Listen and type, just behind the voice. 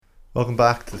Welcome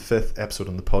back to the 5th episode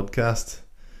on the podcast.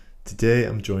 Today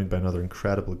I'm joined by another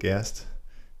incredible guest,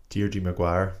 Deirdre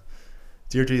Maguire.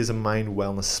 Deirdre is a mind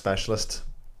wellness specialist.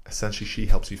 Essentially, she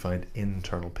helps you find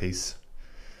internal peace.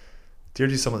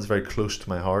 Deirdre is someone that's very close to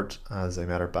my heart, as I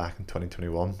met her back in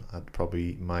 2021 at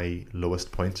probably my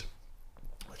lowest point,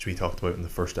 which we talked about in the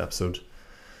first episode.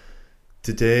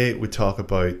 Today we talk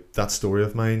about that story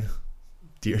of mine,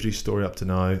 Deirdre's story up to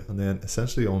now, and then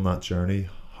essentially on that journey,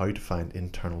 how to find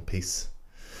internal peace.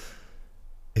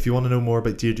 If you want to know more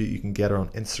about Deirdre, you can get her on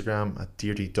Instagram at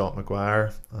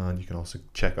deirdre.maguire, and you can also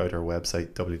check out her website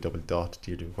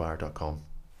www.deirdremaguire.com.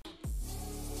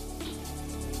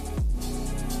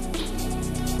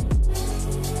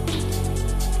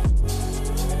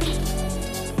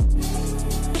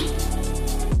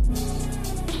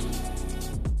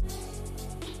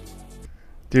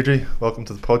 Deirdre, welcome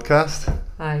to the podcast.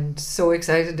 I'm so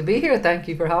excited to be here. Thank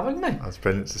you for having me. That's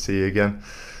brilliant to see you again.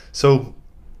 So,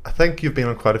 I think you've been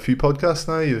on quite a few podcasts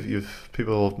now. You've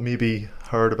people maybe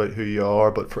heard about who you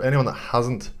are, but for anyone that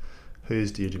hasn't, who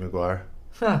is Deirdre Maguire?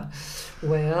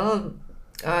 Well,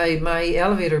 my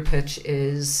elevator pitch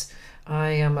is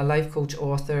I am a life coach,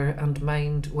 author, and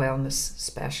mind wellness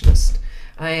specialist.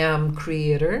 I am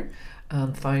creator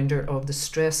and founder of the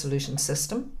Stress Solution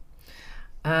System,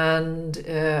 and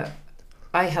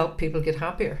I help people get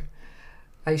happier.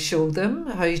 I show them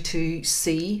how to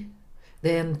see,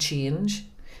 then change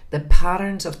the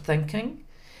patterns of thinking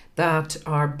that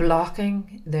are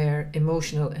blocking their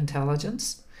emotional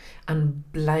intelligence and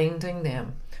blinding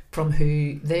them from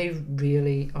who they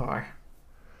really are.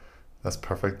 That's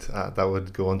perfect. That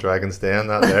would go on Dragon's Den,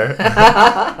 that there.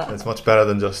 It's much better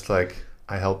than just like,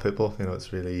 I help people. You know,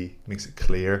 it's really makes it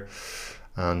clear.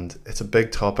 And it's a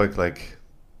big topic, like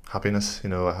happiness. You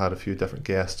know, I had a few different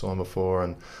guests on before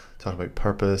and talking about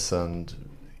purpose and,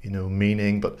 you know,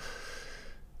 meaning. But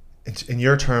in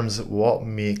your terms, what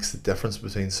makes the difference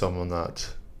between someone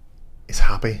that is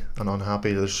happy and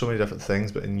unhappy? There's so many different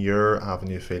things, but in your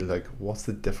avenue field, like, what's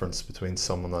the difference between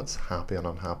someone that's happy and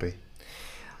unhappy?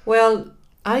 Well,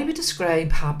 I would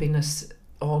describe happiness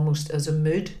almost as a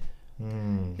mood.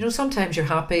 You know, sometimes you're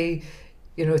happy,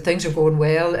 you know, things are going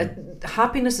well.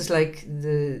 Happiness is like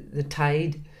the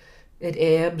tide. It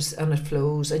ebbs and it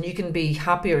flows, and you can be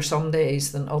happier some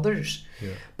days than others.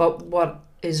 Yeah. But what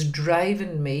is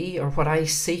driving me, or what I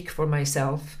seek for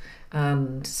myself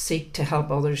and seek to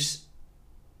help others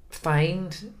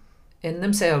find in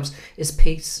themselves, is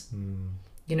peace.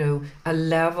 You know, a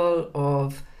level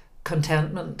of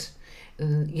contentment.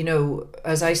 You know,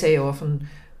 as I say often,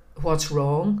 what's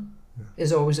wrong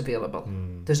is always available.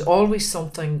 There's always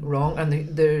something wrong, and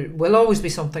there will always be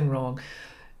something wrong.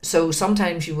 So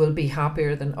sometimes you will be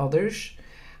happier than others,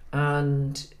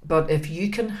 but if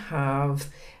you can have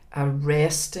a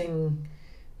resting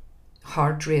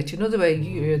heart rate, you know, the way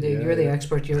you're the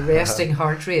expert, your resting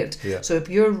heart rate. Yeah. So if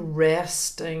your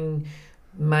resting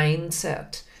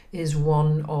mindset is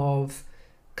one of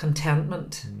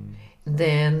contentment,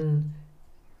 then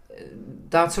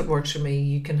that's what works for me.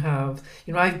 You can have,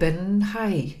 you know, I've been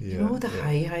high, you know,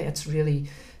 high, it's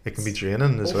really... It can be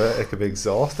draining as well. It can be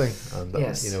exhausting, and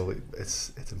yes. You know,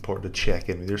 it's important to check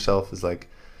in with yourself. Is like,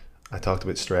 I talked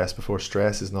about stress before.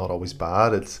 Stress is not always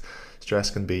bad. Stress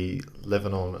can be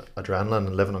living on adrenaline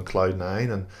and living on cloud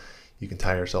nine, and you can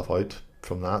tire yourself out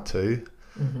from that too.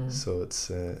 So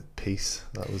it's peace.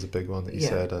 That was a big one that you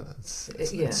said. It's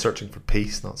searching for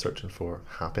peace, not searching for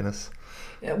happiness.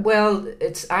 Well,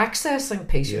 it's accessing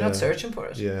peace. You're not searching for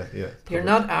it. Yeah. You're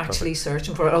not actually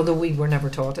searching for it, although we were never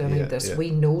taught any of this.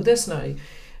 We know this now.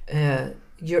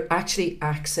 You're actually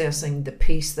accessing the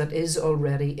peace that is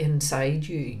already inside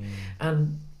you.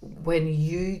 And when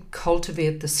you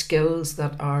cultivate the skills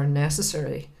that are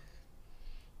necessary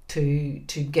to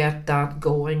get that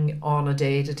going on a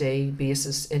day-to-day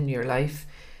basis in your life,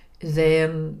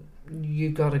 then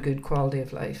you've got a good quality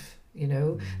of life. You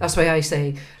know, that's why I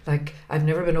say, like, I've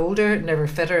never been older, never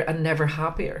fitter, and never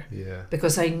happier. Yeah.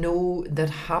 Because I know that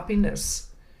happiness,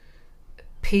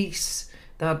 peace,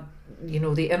 that, you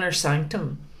know, the inner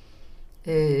sanctum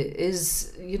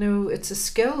is, you know, it's a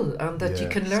skill, and that you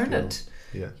can learn it.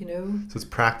 Yeah. You know. So it's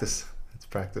practice.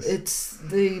 It's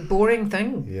the boring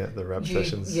thing. Yeah, the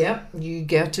repetitions. You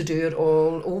get to do it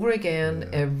all over again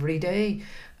every day,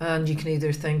 and you can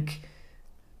either think,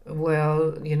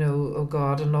 well, you know, oh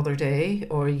God, another day,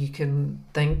 or you can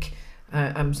think,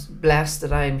 I'm blessed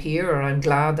that I'm here, or I'm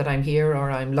glad that I'm here, or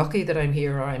I'm lucky that I'm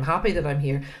here, or I'm happy that I'm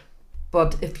here.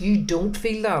 But if you don't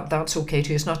feel that, that's okay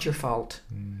too. It's not your fault.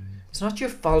 It's not your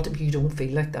fault if you don't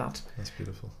feel like that. That's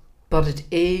beautiful. But it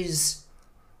is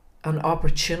an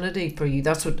opportunity for you.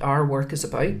 That's what our work is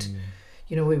about.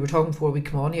 we were talking before we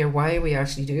come on here, why are we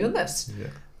actually doing this? Yeah.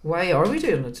 Why are we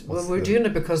doing it? We're doing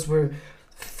it because we're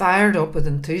fired up with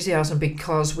enthusiasm,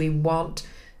 because we want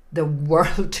the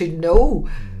world to know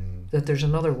that there's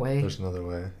another way. There's another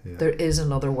way. Yeah. There is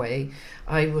another way.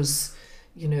 I was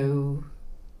reading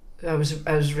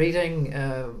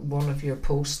one of your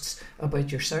posts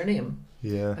about your surname.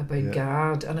 Yeah. About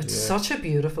Gad, and it's such a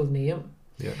beautiful name.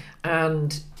 Yeah.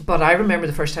 But I remember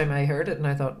the first time I heard it, and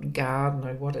I thought, Gad,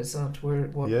 now what is that?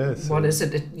 What is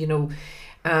it?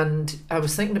 And I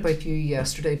was thinking about you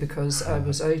yesterday, because I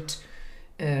was out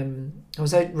running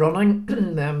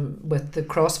with the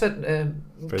CrossFit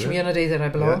community that I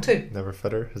belong to. Never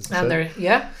fitter,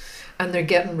 and they're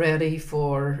getting ready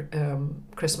for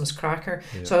Christmas cracker.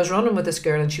 Yeah. So I was running with this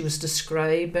girl, and she was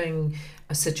describing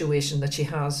a situation that she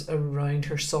has around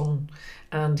her son,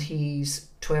 and he's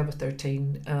 12 or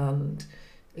 13, and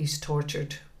he's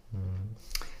tortured.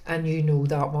 And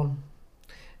that one,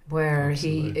 where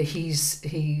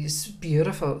he's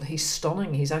beautiful, he's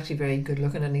stunning, he's actually very good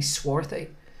looking, and he's swarthy.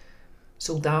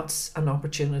 So that's an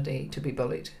opportunity to be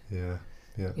bullied. Yeah.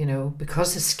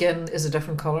 Because his skin is a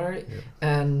different colour,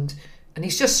 and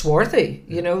he's just swarthy.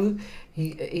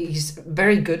 He's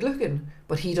very good looking,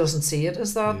 but he doesn't see it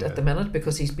as that at the minute,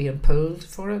 because he's being pulled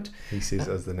for it. He sees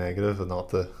it as the negative and not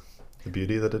the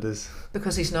beauty that it is.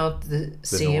 Because he's not the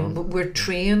same. Norm. But we're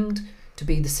trained to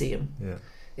be the same. Yeah.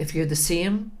 If you're the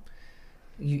same,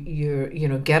 you're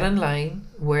get in line,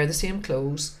 wear the same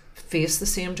clothes, face the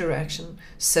same direction,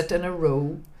 sit in a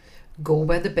row, go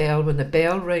by the bell. When the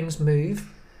bell rings,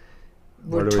 move.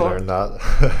 Where do we learn that?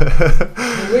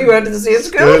 We went to the same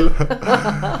school.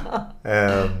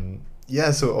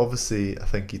 So obviously I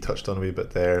think you touched on a wee bit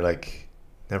there, like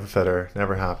never fitter,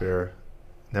 never happier,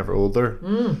 never older.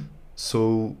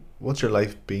 So what's your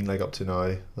life been like up to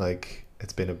now? Like,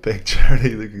 it's been a big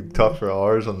journey. We could talk for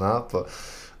hours on that, but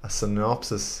a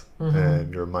synopsis.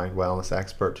 You're a mind wellness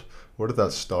expert. Where did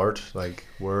that start? Like,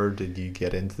 where did you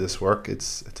get into this work?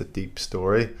 It's a deep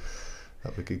story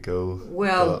that we could go.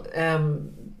 Well,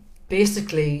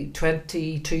 basically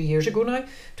 22 years ago,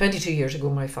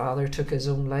 my father took his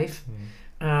own life.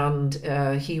 And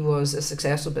he was a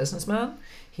successful businessman.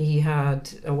 He had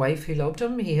a wife who loved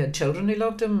him. He had children who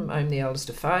loved him. I'm the eldest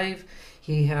of 5.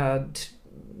 He had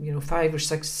 5 or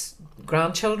 6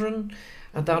 grandchildren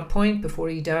at that point before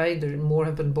he died. There more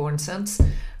have been born since.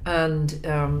 And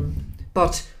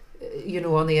but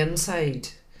on the inside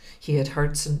he had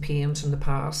hurts and pains from the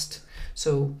past.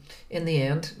 So in the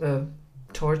end, a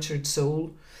tortured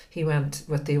soul, he went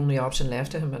with the only option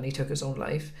left to him, and he took his own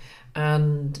life.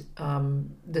 And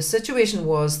the situation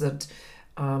was that,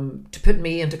 to put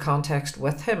me into context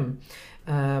with him,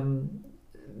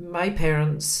 my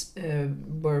parents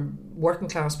were working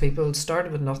class people,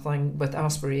 started with nothing, with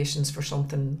aspirations for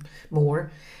something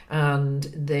more, and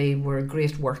they were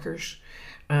great workers,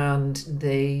 and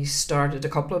they started a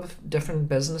couple of different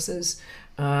businesses,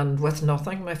 and with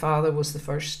nothing. My father was the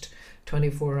first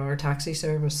 24-hour taxi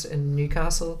service in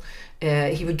Newcastle.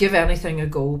 He would give anything a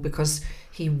go because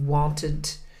he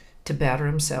wanted to better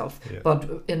himself.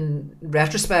 But in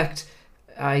retrospect,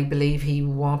 I believe he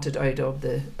wanted out of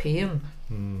the pain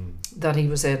that he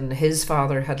was in. His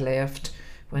father had left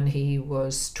when he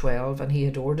was 12, and he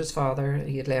adored his father.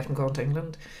 He had left and gone to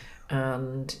England,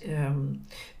 and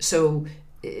so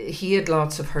he had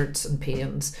lots of hurts and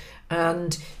pains.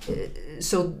 And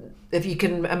so if you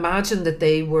can imagine that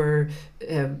they were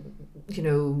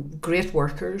great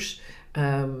workers,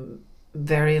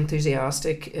 very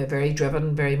enthusiastic, very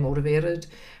driven, very motivated,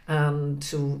 and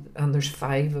there's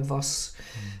 5 of us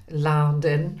land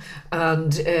in,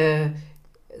 and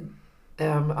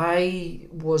I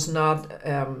was not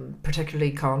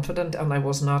particularly confident, and I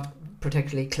was not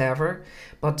particularly clever,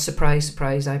 but surprise,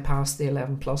 surprise, I passed the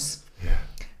 11 plus.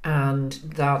 And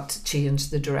that changed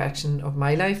the direction of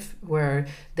my life, where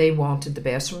they wanted the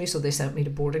best for me, so they sent me to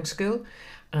boarding school,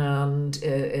 and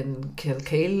in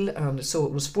Kilkeel, and so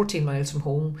it was 14 miles from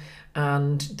home.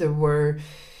 And there were,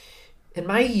 in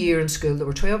my year in school, there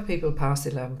were 12 people past the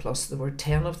 11 plus. There were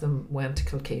 10 of them went to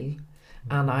Kilkeel,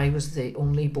 and I was the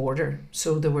only boarder.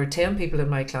 So there were 10 people in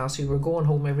my class who were going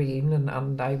home every evening,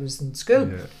 and I was in school.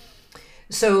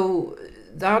 So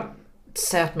that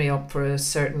set me up for a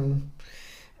certain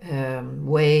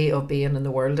way of being in the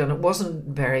world, and it wasn't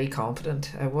very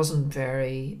confident. I wasn't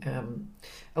very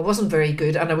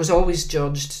good, and I was always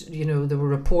judged. There were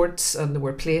reports, and there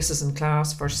were places in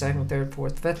class, 1st, 2nd, 3rd,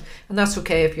 4th, 5th, and that's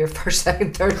okay if you're 1st,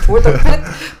 2nd, 3rd, 4th or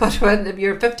 5th, but if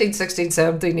you're 15, 16,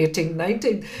 17, 18,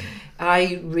 19,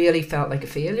 I really felt like a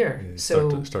failure. You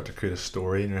start to create a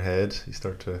story in your head. You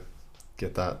start to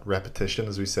get that repetition,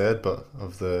 as we said, but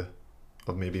of the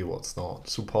of maybe what's not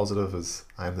so positive as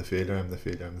I'm the failure, I'm the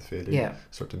failure, I'm the failure. Yeah.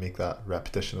 Start to make that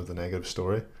repetition of the negative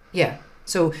story. Yeah.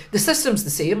 So the system's the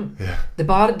same. Yeah.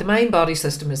 The mind-body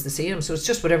system is the same. So it's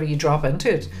just whatever you drop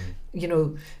into it. You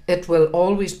know, it will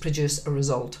always produce a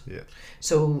result. Yeah.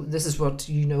 So this is what,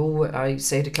 you know, I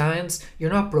say to clients: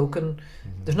 you're not broken.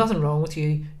 There's nothing wrong with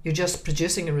you. You're just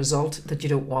producing a result that you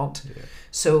don't want. Yeah.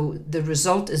 So the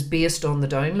result is based on the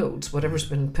downloads, whatever's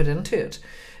been put into it.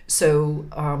 So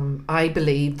I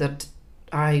believe that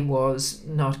I was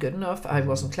not good enough. I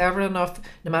wasn't clever enough.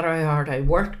 No matter how hard I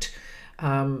worked,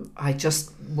 I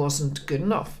just wasn't good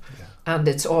enough. Yeah. And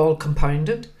it's all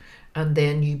compounded. And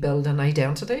then you build an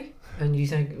identity and you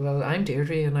think, well, I'm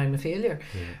Deirdre and I'm a failure.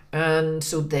 Yeah. And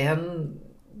so then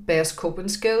best coping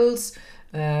skills,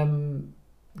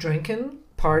 drinking,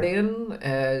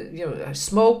 partying, you know, I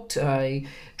smoked, I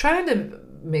trying to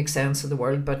make sense of the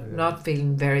world, but not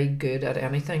feeling very good at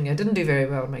anything. I didn't do very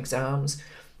well in my exams.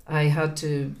 I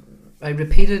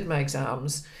repeated my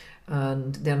exams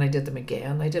and then I did them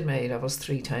again. I did my A-levels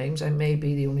 3 times. I may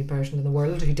be the only person in the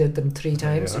world who did them 3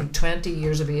 times. So 20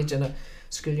 years of age in a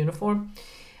school uniform.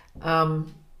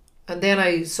 And then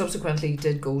I subsequently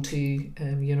did go to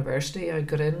university. I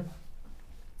got in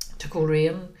to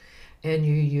Coleraine,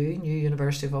 NUU, New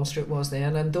University of Ulster it was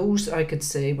then, and those I could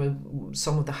say were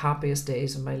some of the happiest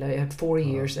days of my life. I had 4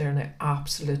 years there and I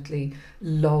absolutely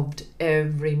loved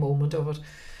every moment of it.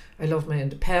 I loved my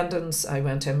independence. I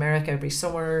went to America every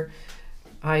summer.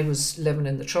 I was living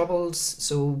in the Troubles,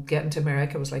 so getting to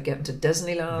America was like getting to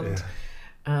Disneyland. Yeah.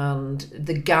 And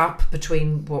the gap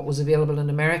between what was available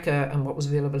in America and what was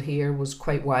available here was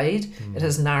quite wide. It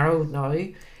has narrowed now,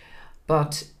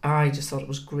 but I just thought it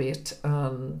was great.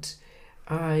 And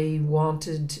I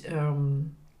wanted,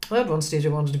 at one stage I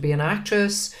wanted to be an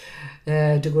actress,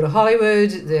 to go to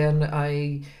Hollywood. Then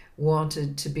I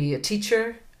wanted to be a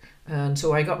teacher. And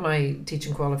so I got my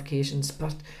teaching qualifications,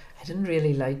 but I didn't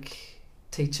really like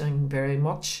teaching very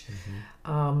much.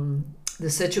 The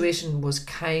situation was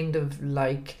kind of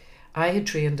like, I had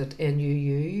trained at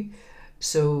NUU,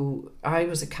 so I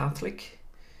was a Catholic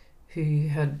who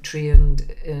had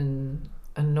trained in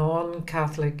a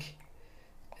non-Catholic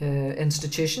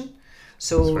institution.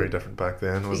 So it was very different back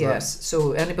then, wasn't it? Yes,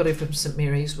 so anybody from St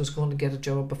Mary's was going to get a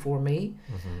job before me,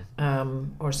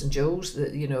 or St Joe's,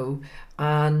 you know,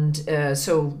 and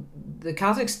so the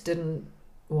Catholics didn't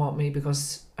want me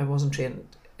because I wasn't trained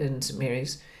in St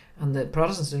Mary's, and the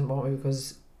Protestants didn't want me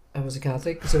because I was a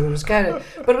Catholic. So it was kind of,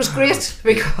 but it was great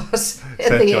because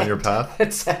set you on your path.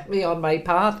 It set me on my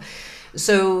path.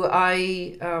 So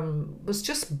I was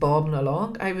just bobbing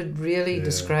along. I would really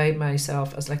describe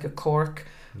myself as like a cork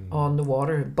on the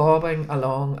water, bobbing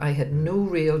along. I had no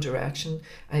real direction.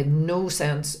 I had no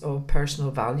sense of personal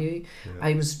value.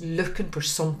 I was looking for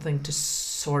something to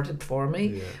sort it for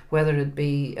me, whether it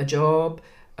be a job,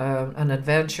 an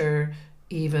adventure,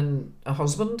 even a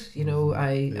husband. You know,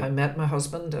 I met my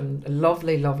husband, and a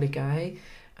lovely, lovely guy,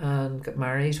 and got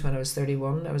married when I was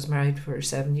 31. I was married for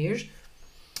 7 years.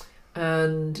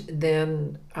 And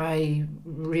then I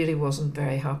really wasn't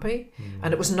very happy.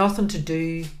 And it was nothing to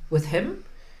do with him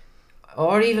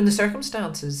or even the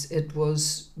circumstances. It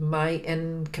was my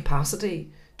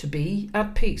incapacity to be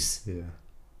at peace. Yeah.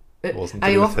 It wasn't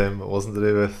to do with him, it wasn't to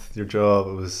do with your job,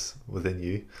 it was within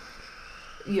you.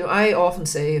 You know, I often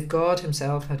say if God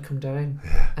himself had come down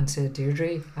and said,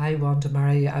 Deirdre, I want to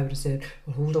marry you, I would have said,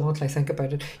 well, hold on till I think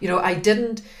about it. You know,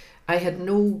 I had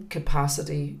no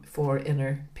capacity for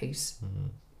inner peace.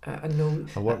 And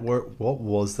what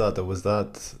was that? Was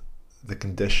that the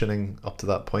conditioning up to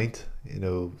that point? You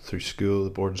know, through school, the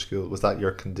boarding school, was that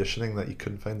your conditioning that you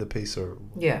couldn't find the peace, or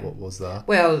what was that?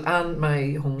 Well, and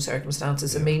my home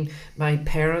circumstances. I mean, my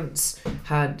parents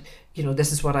had, you know,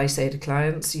 this is what I say to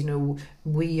clients, you know,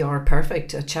 we are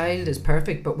perfect. A child is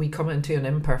perfect, but we come into an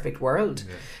imperfect world.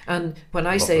 And when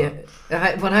I say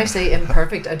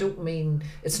imperfect, I don't mean,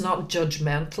 it's not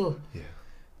judgmental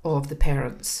of the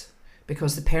parents,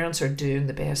 because the parents are doing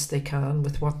the best they can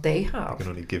with what they have. They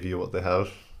can only give you what they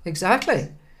have. Exactly.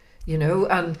 You know,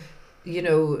 and you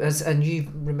know, and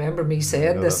you remember me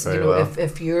saying this, you know, well.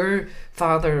 if your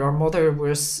father or mother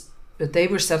if they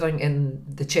were sitting in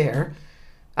the chair,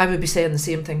 I would be saying the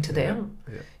same thing to them.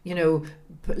 You know,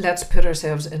 let's put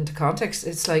ourselves into context.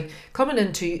 It's like coming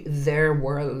into their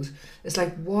world. It's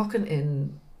like walking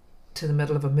in to the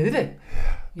middle of a movie.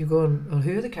 You going, well,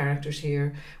 who are the characters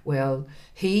here? Well,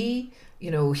 he's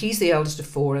the eldest of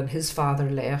 4 and his father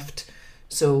left.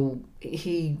 So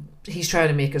he's trying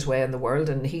to make his way in the world,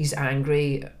 and he's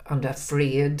angry and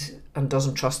afraid and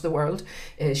doesn't trust the world.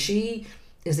 She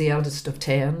is the eldest of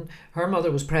 10. Her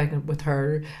mother was pregnant with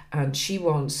her, and she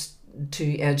wants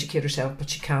to educate herself, but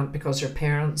she can't because her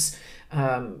parents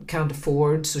can't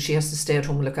afford, so she has to stay at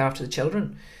home and look after the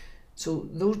children. So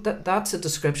that's a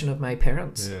description of my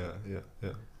parents.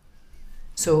 Yeah.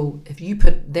 So if you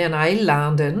put, then I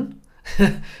land in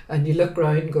and you look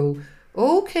around and go,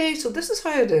 okay, so this is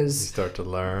how it is. You start to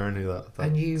learn that.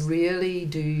 And you really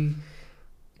do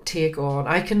take on.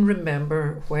 I can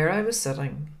remember where I was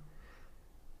sitting.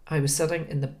 I was sitting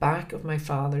in the back of my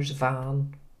father's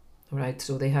van, right?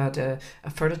 So they had a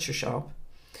furniture shop,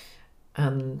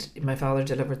 and my father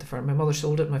delivered the furniture. My mother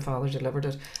sold it, my father delivered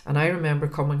it. And I remember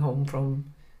coming home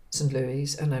from St.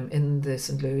 Louis, and I'm in the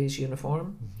St. Louis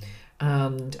uniform,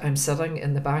 and I'm sitting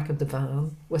in the back of the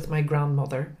van with my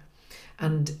grandmother,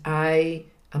 and I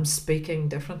am speaking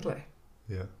differently.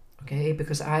 Yeah. Okay,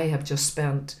 because I have just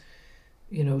spent,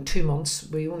 2 months.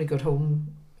 We only got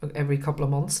home every couple of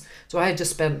months. So I had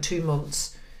just spent 2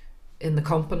 months in the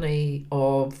company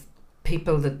of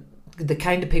people the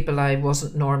kind of people I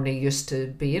wasn't normally used to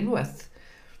being with.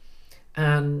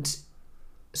 And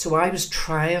so I was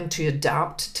trying to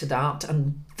adapt to that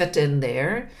and fit in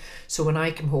there. So when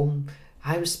I came home,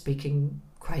 I was speaking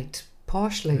quite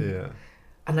poshly. Yeah.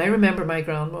 And I remember my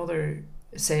grandmother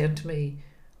saying to me,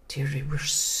 Deirdre, we're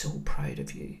so proud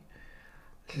of you.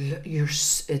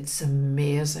 It's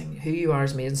amazing. Who you are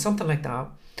is amazing. Something like that.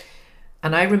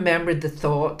 And I remembered the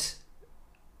thought,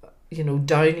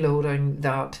 downloading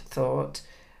that thought,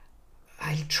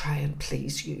 I'll try and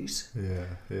please you. Yeah.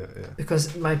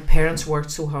 Because my parents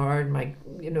worked so hard,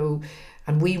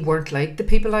 and we weren't like the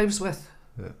people I was with.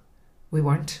 Yeah. We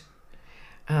weren't.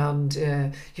 And,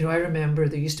 I remember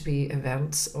there used to be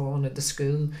events on at the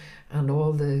school, and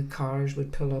all the cars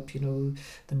would pull up,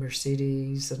 the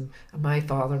Mercedes, and my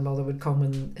father and mother would come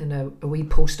in a wee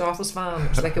post office van. It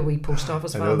was like a wee post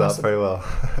office van. I know that very well.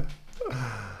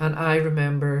 And I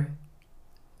remember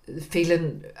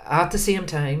feeling at the same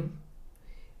time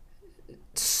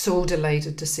so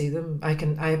delighted to see them. I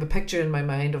have a picture in my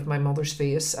mind of my mother's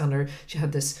face, and she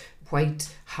had this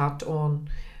white hat on,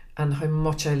 and how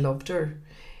much I loved her.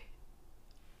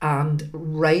 And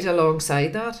right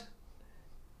alongside that,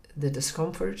 the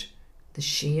discomfort, the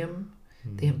shame,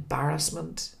 the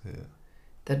embarrassment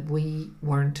that we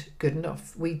weren't good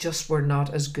enough. We just were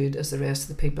not as good as the rest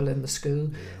of the people in the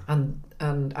school,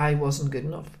 and I wasn't good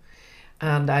enough.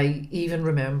 And I even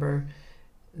remember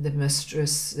the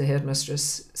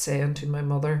headmistress saying to my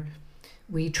mother,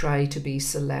 we try to be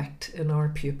select in our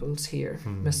pupils here,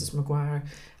 Mrs. Maguire,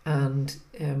 and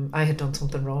I had done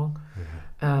something wrong.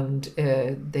 And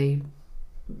they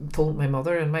phoned my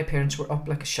mother, and my parents were up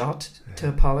like a shot to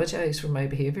apologise for my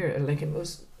behaviour. Like, it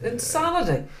was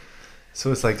insanity.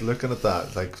 So it's like looking at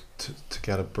that, like to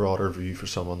get a broader view for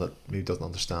someone that maybe doesn't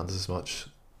understand this as much.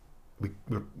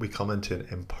 We come into an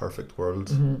imperfect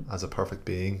world as a perfect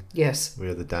being. Yes.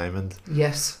 We're the diamond.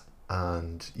 Yes.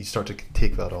 And you start to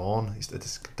take that on. It's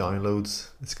downloads,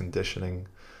 it's conditioning,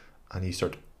 and you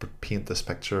start to paint this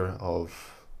picture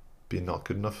of being not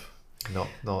good enough.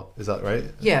 Not is that right?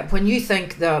 Yeah, when you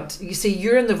think that, you see,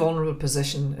 you're in the vulnerable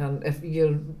position, and if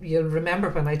you'll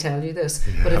remember when I tell you this,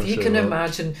 but if you can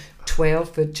imagine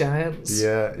 12-foot giants,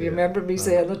 you remember me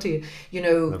saying it to you,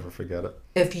 never forget it.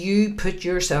 If you put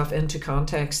yourself into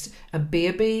context, a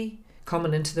baby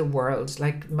coming into the world,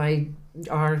 like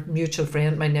our mutual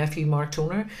friend, my nephew Mark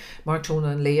Toner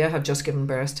and Leah have just given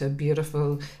birth to a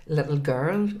beautiful little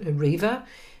girl, Riva.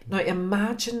 Now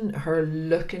imagine her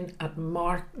looking at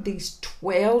Mark, these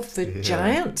 12-foot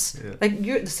giants. Yeah. Like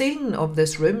the ceiling of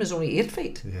this room is only 8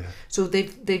 feet. Yeah. So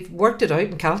they've worked it out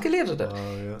and calculated it.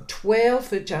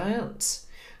 12-foot giants.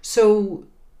 So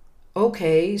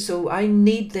okay, so I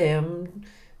need them.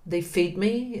 They feed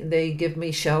me, they give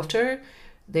me shelter,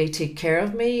 they take care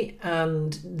of me,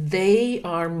 and they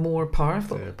are more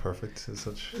powerful. They're perfect as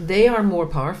such. They are more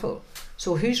powerful.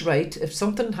 So who's right? If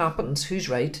something happens, who's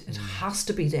right? It has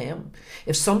to be them.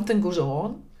 If something goes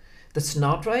on that's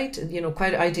not right,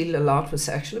 I deal a lot with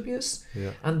sexual abuse,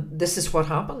 and this is what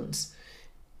happens.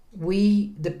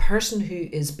 The person who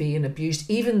is being abused,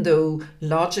 even though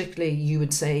logically you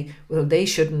would say, well, they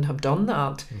shouldn't have done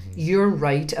that, you're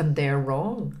right and they're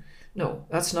wrong. No,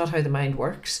 that's not how the mind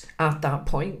works at that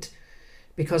point,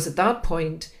 because at that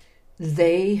point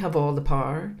they have all the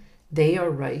power. They are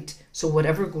right. So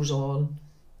whatever goes on,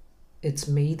 it's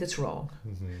me that's wrong.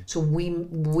 So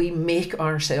we make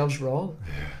ourselves wrong.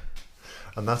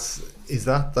 Yeah. And is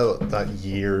that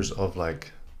years of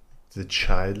like the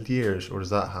child years, or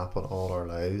does that happen all our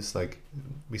lives? Like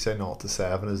we say 0 to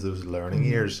 7 is those learning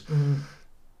years.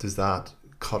 Does that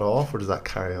cut off, or does that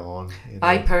carry on?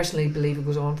 I personally believe it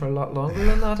goes on for a lot longer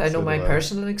than that. I know my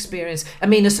personal experience. I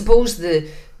mean, I suppose the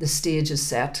stage is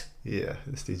set Yeah,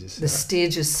 the stage is set. The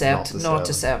stage is set, not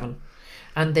to 7.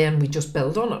 And then we just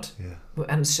build on it. Yeah.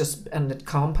 And it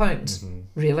compounds,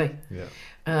 really. Yeah.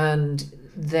 And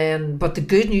then, but the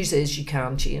good news is you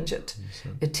can change it.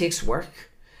 It takes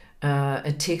work.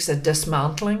 It takes a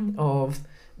dismantling of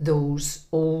those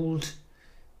old,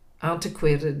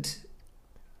 antiquated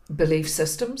belief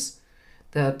systems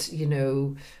that, you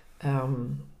know,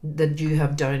 that you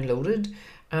have downloaded.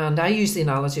 And I use the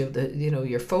analogy of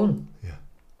your phone. Yeah.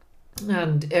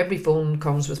 And every phone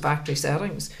comes with factory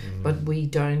settings, but we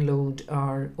download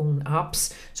our own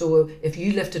apps. So if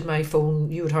you lifted my phone,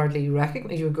 you would hardly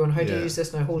recognize. You were going, how do you use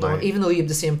this now? Hold on. Even though you have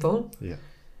the same phone. Yeah.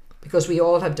 Because we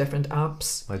all have different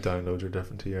apps. My downloads are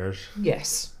different to yours.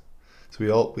 Yes.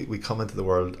 So we come into the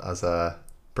world as a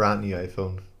brand new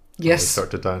iPhone. Yes. We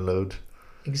start to download.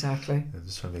 Exactly. I'm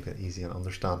just trying to make it easy and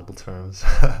understandable terms.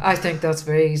 I think that's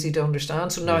very easy to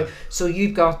understand. So now, so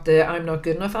you've got the I'm Not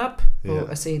Good Enough app. Oh,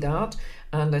 I see that.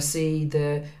 And I see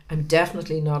the I'm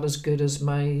definitely not as good as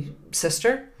my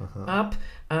sister app.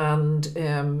 And,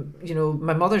 you know,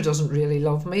 my mother doesn't really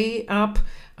love me app.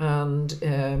 And,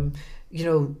 you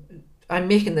know, I'm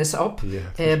making this up.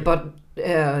 Yeah, but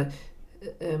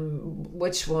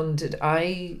which one did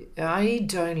I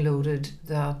downloaded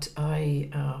that I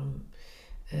am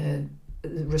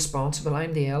responsible.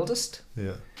 I'm the eldest.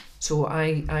 Yeah. So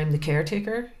I'm the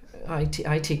caretaker. I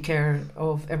take care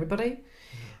of everybody,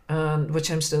 and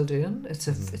which I'm still doing. It's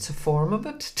a form of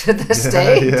it to this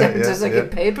day. Does it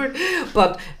get paid for it?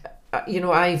 But you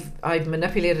know, I've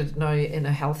manipulated it now in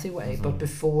a healthy way. But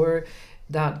before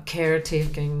that,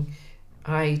 caretaking,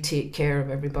 I take care of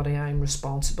everybody. I'm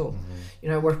responsible. You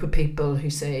know, I work with people who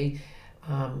say,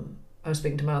 I was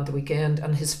speaking to a man the weekend,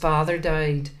 and his father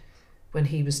died when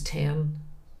he was 10.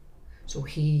 So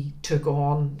he took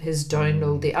on his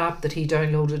download. The app that he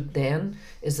downloaded then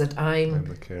is that I'm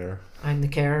the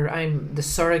carer. I'm the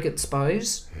surrogate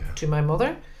spouse to my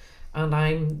mother, and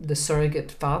I'm the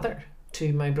surrogate father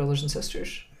to my brothers and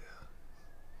sisters.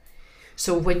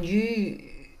 So when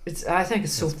I think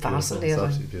it's so fascinating. It's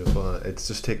absolutely beautiful. It's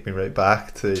just taken me right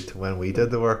back to when we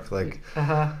did the work, like,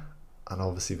 and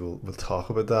obviously we'll talk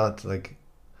about that. Like,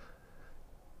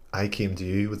 I came to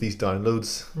you with these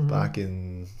downloads back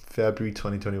in February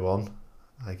 2021.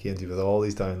 I came to you with all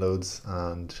these downloads,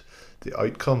 and the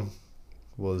outcome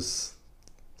was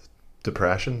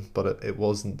depression, but it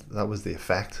wasn't. That was the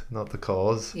effect, not the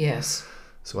cause. Yes.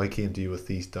 So I came to you with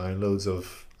these downloads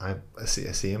of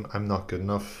I'm not good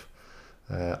enough.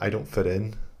 I don't fit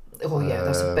in. Oh yeah,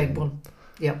 that's a big one.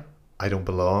 Yep. I don't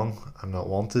belong. I'm not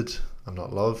wanted. I'm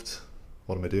not loved.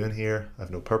 What am I doing here? I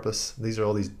have no purpose. These are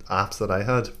all these apps that I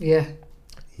had. Yeah.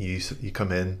 You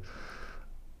come in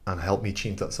and help me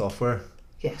change that software.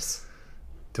 Yes.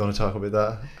 Do you want to talk about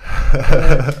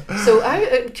that? So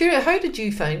I'm curious, how did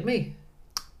you find me?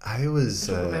 I was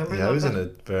I was in a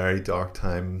very dark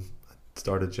time.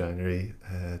 Started January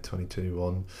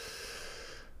 2021.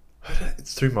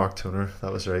 It's through Mark Toner.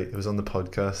 That was right. It was on the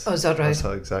podcast. Oh, is that right? That's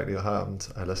how exactly what happened.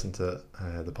 I listened to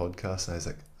the podcast and I was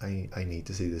like, I need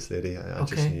to see this lady. I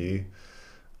just knew,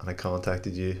 and I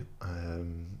contacted you.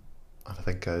 And I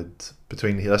think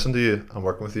between listening to you and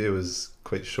working with you, it was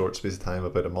quite a short space of time,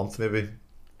 about a month maybe,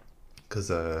 because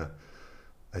I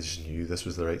just knew this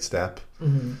was the right step.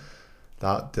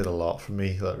 That did a lot for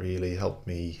me. That really helped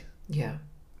me. Yeah.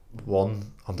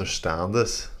 One, understand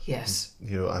this. Yes.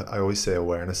 You know, I always say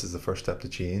awareness is the first step to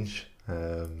change.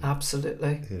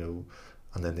 Absolutely. You know,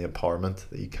 and then the empowerment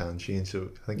that you can change. So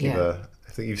I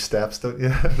think you've steps, don't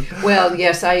you? Well,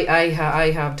 yes, I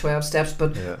have 12 steps,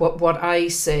 but what I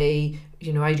say,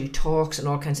 you know, I do talks and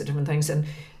all kinds of different things, and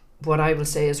what I will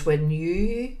say is when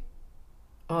you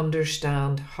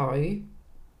understand how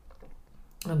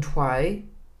and why,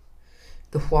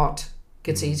 the what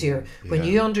gets easier. When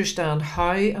you understand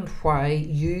how and why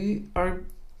you are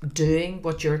doing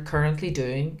what you're currently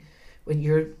doing, when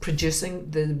you're producing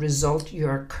the result you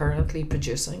are currently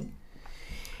producing,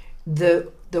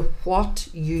 the what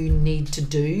you need to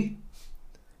do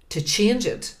to change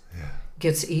it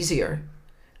gets easier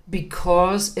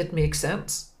because it makes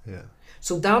sense.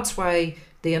 So that's why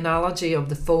the analogy of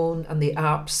the phone and the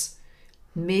apps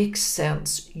makes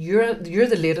sense. You're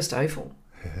the latest iPhone.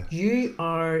 You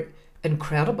are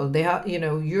incredible.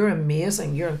 You're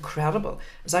amazing. You're incredible.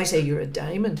 As I say, you're a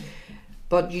diamond.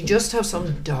 But you just have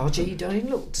some dodgy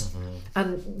downloads,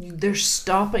 and they're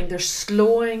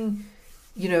slowing,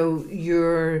 you know,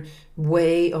 your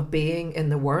way of being in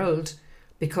the world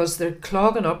because they're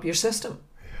clogging up your system.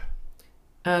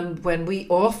 And when we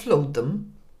offload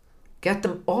them, Get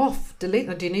them off. Delete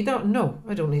it. Do you need that? No,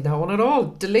 I don't need that one at all.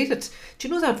 Delete it. Do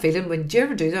you know that feeling when do you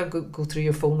ever do that? Go through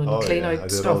your phone and clean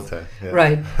out stuff.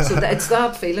 Right. So it's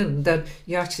that feeling that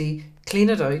you actually clean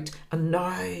it out, and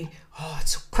now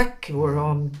it's so quick. We're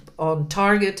on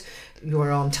target.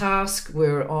 You're on task.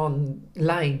 We're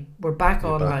online. We're back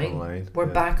online. We're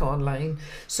back online.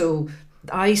 So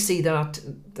I see that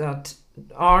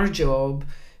our job,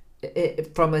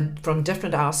 from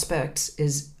different aspects,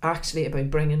 is actually about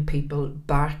bringing people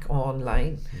back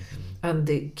online. And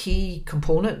the key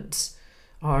components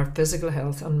are physical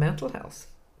health and mental health.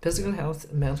 Physical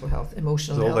health, mental health,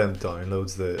 emotional health. All them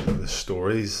downloads, the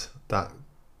stories,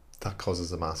 that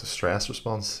causes a massive stress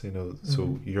response,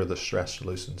 so you're the stress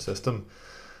solution system.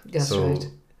 That's right.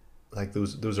 Like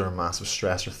those are a massive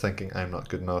stressor, thinking I'm not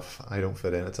good enough, I don't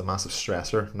fit in. It's a massive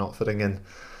stressor, not fitting in.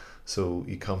 So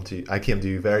I came to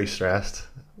you very stressed,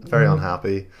 very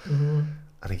unhappy, and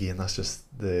again, that's just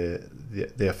the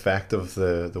effect of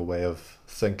the way of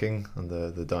thinking and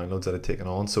the downloads that I've taken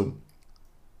on. So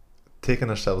taking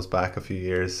ourselves back a few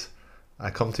years, I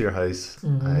come to your house,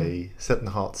 I sit in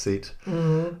the hot seat,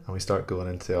 and we start going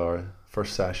into our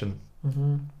first session.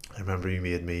 I remember you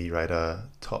made me write a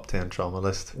top 10 trauma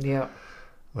list,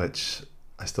 which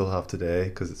I still have today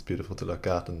because it's beautiful to look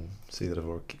at and see that I've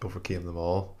overcame them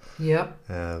all.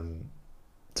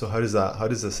 So how does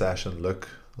the session look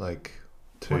like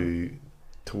to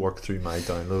work through my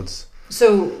downloads?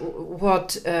 So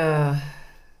what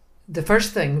the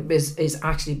first thing is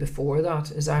actually before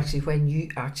that, is actually when you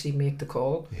actually make the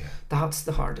call. That's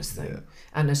the hardest thing.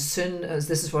 And as soon as,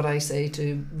 this is what I say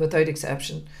to, without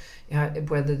exception,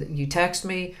 whether you text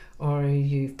me or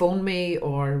you phone me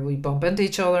or we bump into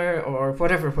each other or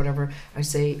whatever, I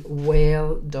say,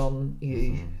 well done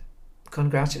you.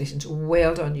 Congratulations,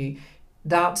 well done you.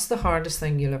 That's the hardest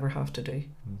thing you'll ever have to do.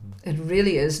 It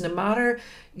really is. No matter,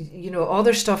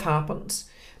 other stuff happens,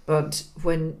 but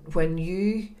when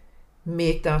you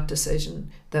make that decision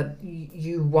that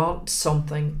you want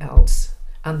something else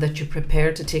and that you're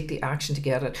prepared to take the action to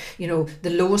get it, the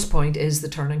lowest point is the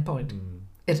turning point.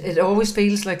 It always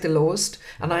feels like the lowest,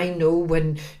 and I know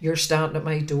when you're standing at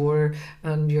my door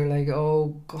and you're like,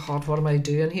 oh God, what am I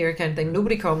doing here, kind of thing.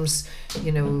 Nobody comes,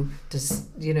 thinking,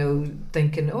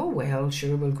 oh well,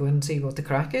 sure, we'll go and see what the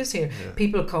crack is here.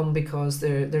 People come because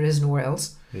there is nowhere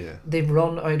else. They've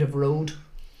run out of road.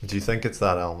 Do you think it's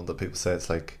that element that people say, it's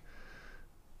like,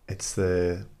 it's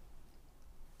the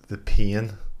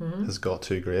pain has got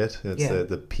too great? It's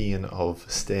the pain of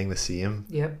staying the same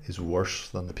is worse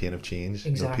than the pain of change.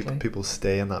 Exactly. People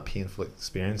stay in that painful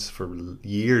experience for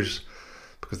years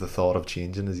because the thought of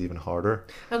changing is even harder.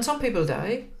 And some people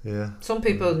die. Some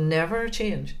people never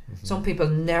change. Some people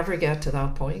never get to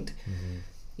that point.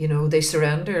 They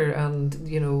surrender and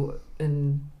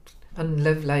and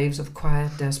live lives of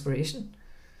quiet desperation.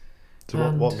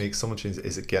 So what makes someone change?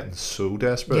 Is it getting so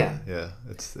desperate?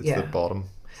 It's the bottom.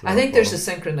 I think there's a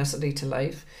synchronicity to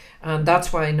life, and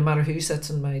that's why no matter who sits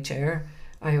in my chair,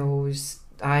 I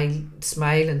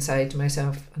smile inside to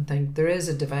myself and think there is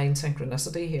a divine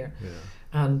synchronicity here.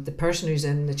 And the person who's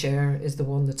in the chair is the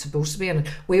one that's supposed to be in it.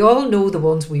 We all know the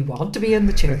ones we want to be in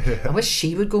the chair. I wish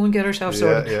she would go and get herself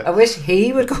sorted. I wish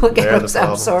he would go and get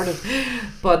himself sorted.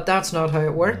 But that's not how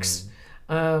it works.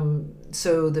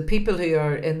 So the people who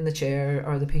are in the chair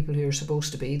are the people who are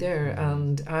supposed to be there,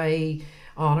 and I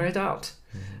honour that.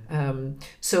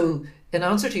 So in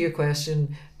answer to your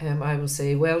question, I will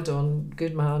say, well done,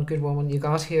 good man, good woman, you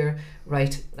got here,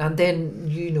 right. And then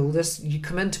this, you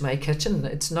come into my kitchen,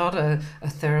 it's not a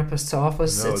therapist's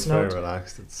office. No, it's not very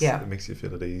relaxed. It makes you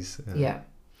feel at ease.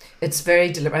 It's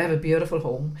very deliberate. I have a beautiful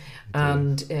home,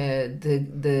 and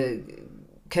the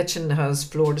kitchen has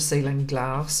floor to ceiling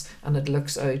glass, and it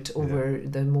looks out over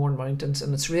the Mourne Mountains,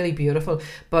 and it's really beautiful.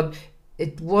 But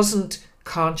it wasn't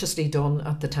consciously done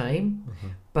at the time,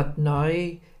 but now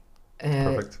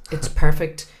it's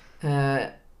perfect.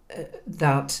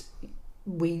 That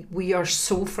we are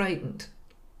so frightened.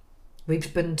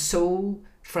 We've been so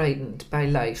frightened by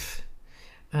life,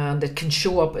 and it can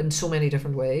show up in so many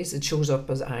different ways. It shows up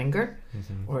as anger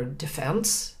or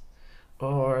defense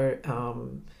or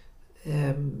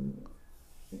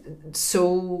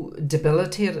so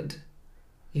debilitated.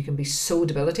 You can be so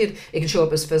debilitated. It can show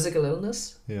up as physical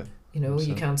illness.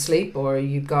 You can't sleep, or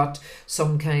you've got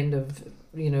some kind of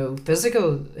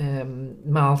physical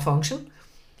malfunction,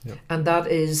 and that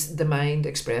is the mind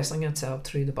expressing itself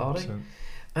through the body.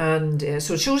 And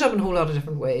so it shows up in a whole lot of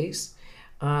different ways,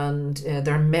 and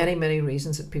there are many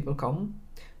reasons that people come,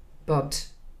 but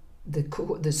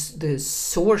the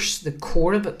source, the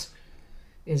core of it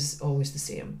is always the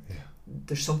same.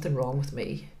 There's something wrong with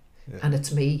me, and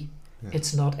it's me.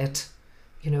 It's not it.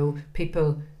 You know,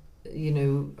 people, you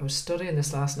know, I was studying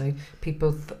this last night.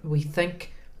 People, we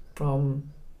think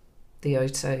from the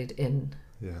outside in,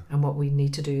 and what we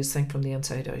need to do is think from the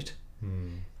inside out.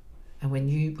 And when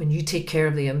you take care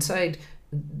of the inside,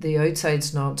 the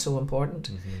outside's not so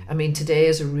important. I mean, today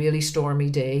is a really stormy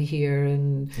day here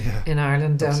in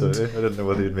Ireland. Absolutely. I didn't know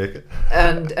whether you'd make it.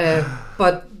 And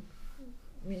but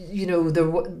you know,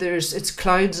 it's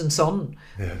clouds and sun.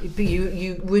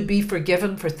 You would be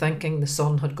forgiven for thinking the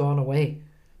sun had gone away,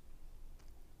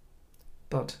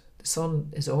 but the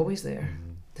sun is always there.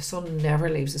 The sun never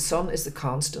leaves. The sun is the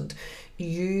constant.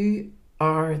 You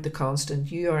are the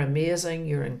constant. You are amazing.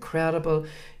 You're incredible.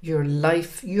 You're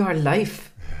life. You are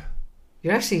life.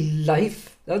 You're actually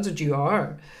life. That's what you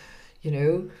are. You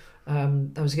know,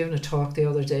 I was giving a talk the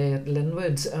other day at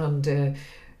Linwood's, and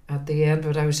at the end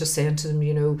of it, I was just saying to them,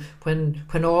 you know,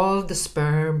 when all the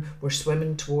sperm were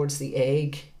swimming towards the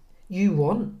egg, you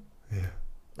won.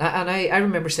 And I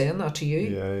remember saying that to you.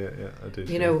 Yeah, I did.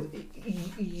 You know,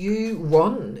 you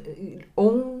won.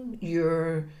 Own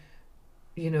your,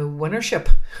 you know, winnership.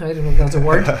 I don't know if that's a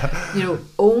word. You know,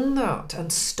 own that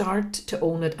and start to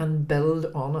own it and build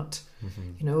on it.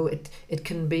 You know, it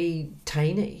can be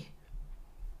tiny.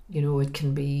 You know, it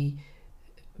can be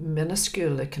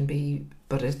minuscule. It can be,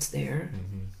 but it's there.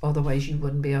 Otherwise, you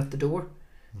wouldn't be out the door.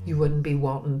 You wouldn't be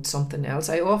wanting something else.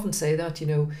 I often say that, you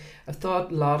know, I've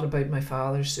thought a lot about my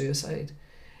father's suicide,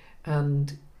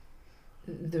 and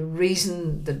the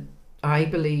reason that I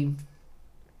believe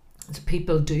that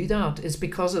people do that is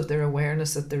because of their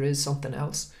awareness that there is something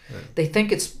else. They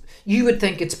think you would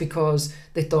think it's because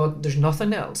they thought there's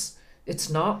nothing else. It's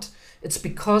not. It's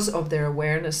because of their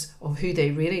awareness of who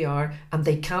they really are, and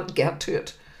they can't get to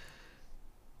it.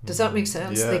 Does that make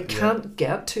sense? They can't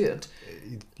get to it.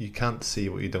 You can't see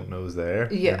what you don't know is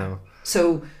there. Yeah. You know?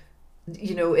 So,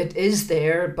 you know, it is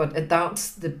there, but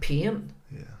that's the pain.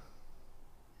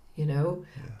 You know?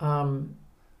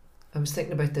 I was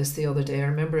thinking about this the other day. I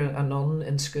remember a nun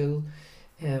in school,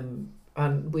 and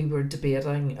we were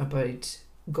debating about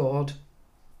God.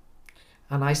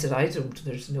 And I said,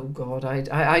 there's no God.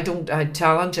 I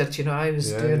challenge it, you know. I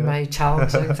was doing my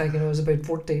challenging thing, and I was about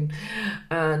 14.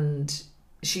 And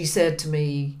she said to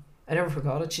me, I never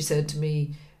forgot it, she said to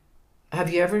me,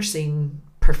 have you ever seen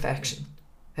perfection?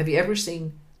 Have you ever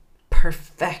seen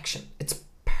perfection? It's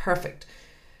perfect.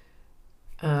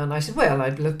 And I said, well,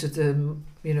 I've looked at the,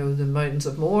 you know, the mountains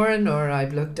of Mourne, or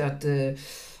I've looked at the,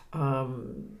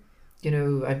 you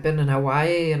know, I've been in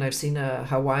Hawaii and I've seen a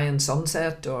Hawaiian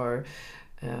sunset, or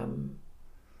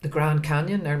the Grand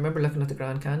Canyon. I remember looking at the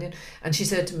Grand Canyon, and she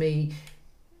said to me,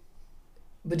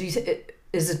 but is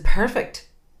it perfect?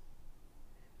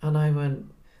 And I went,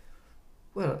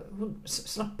 well,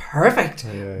 it's not perfect,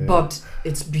 but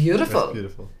it's beautiful. It's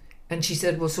beautiful. And she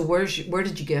said, well, so where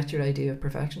did you get your idea of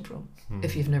perfection from,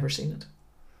 if you've never seen it?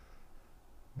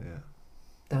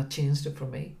 That changed it for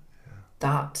me.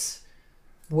 That's,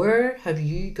 where have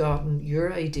you gotten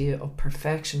your idea of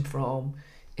perfection from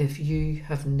if you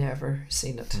have never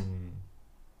seen it?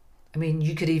 I mean,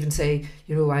 you could even say,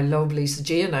 you know, I love Lisa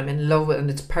Jane, I'm in love with,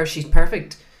 and she's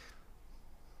perfect.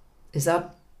 Is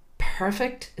that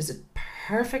perfect? Is it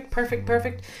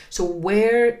perfect? So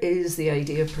where is the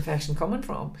idea of perfection coming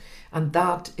from? And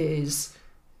that is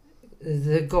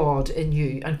the God in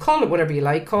you, and call it whatever you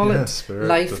like, call it spirit,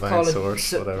 life, divine call it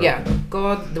source, whatever.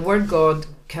 God. The word God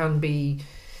can be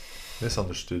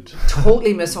misunderstood,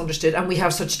 totally misunderstood, and we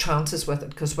have such trances with it,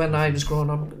 because when I was growing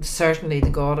up, certainly the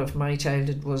God of my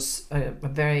childhood was a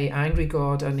very angry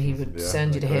God, and he would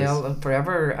send you to hell and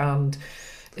forever, and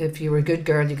if you were a good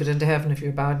girl you got into heaven, if you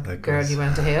were a bad girl you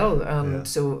went to hell, and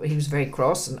so he was very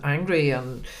cross and angry,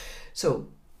 and so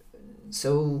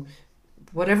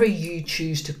whatever you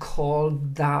choose to call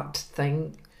that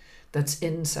thing that's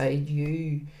inside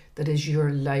you, that is your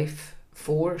life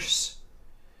force,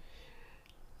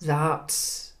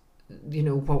 that's, you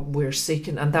know, what we're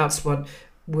seeking, and that's what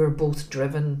we're both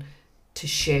driven to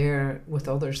share with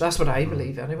others. That's what I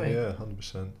believe anyway.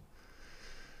 100%.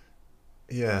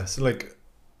 So like,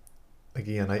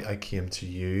 again, I came to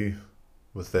you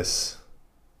with this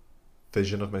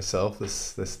vision of myself,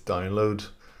 this download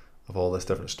of all these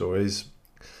different stories,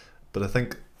 but I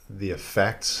think the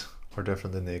effects are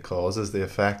different than the causes. The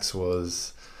effects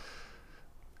was,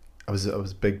 I was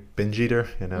a big binge eater,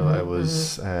 you know. I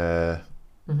was I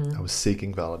was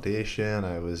seeking validation.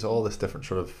 I was all this different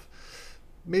sort of,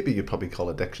 maybe you'd probably call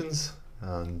addictions,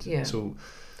 and so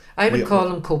I would call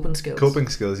them coping skills. Coping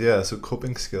skills, so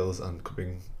coping skills and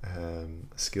coping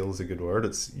skills is a good word.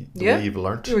 It's the way you've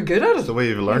learnt. You were good at it. The way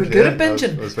you've learnt. You were good at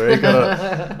binging. I was very good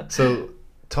at it. So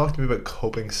talk to me about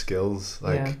coping skills.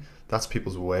 Like that's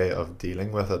people's way of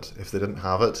dealing with it. If they didn't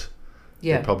have it,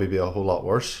 it'd probably be a whole lot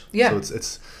worse. Yeah. So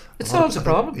it solves a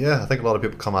problem. Yeah, I think a lot of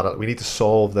people come at it. We need to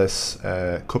solve this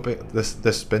coping,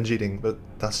 this binge eating, but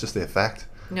that's just the effect.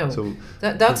 No, so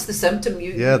that's the symptom.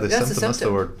 That's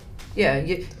the word. Yeah,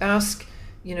 you ask,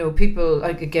 people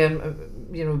like,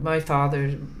 again, my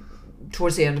father,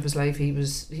 towards the end of his life, he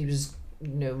was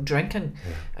drinking,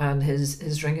 and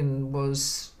his drinking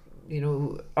was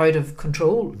out of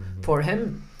control for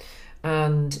him,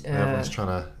 and everyone's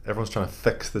trying to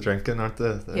fix the drinking, aren't they?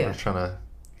 Everyone's trying to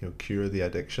cure the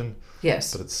addiction.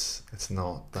 Yes, but it's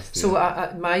not. So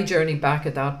my journey back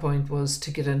at that point was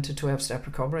to get into 12-step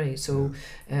recovery. So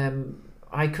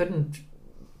I couldn't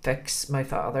fix my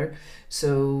father.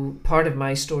 So part of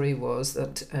my story was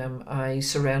that I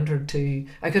surrendered to.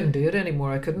 I couldn't do it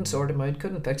anymore. I couldn't sort him out.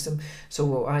 Couldn't fix him.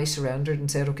 So I surrendered and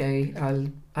said, okay,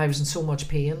 I was in so much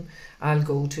pain. I'll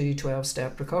go to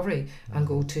 12-step recovery. I'll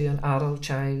go to an adult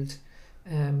child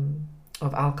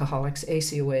of alcoholics,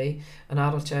 ACOA, an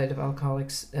adult child of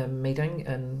alcoholics meeting,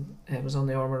 and it was on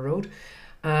the Ormer Road,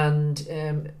 and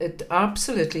it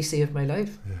absolutely saved my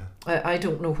life. I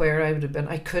don't know where I would have been.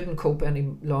 I couldn't cope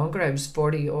any longer. I was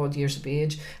 40 odd years of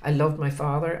age. I loved my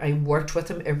father. I worked with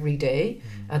him every day.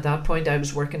 At that point I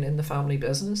was working in the family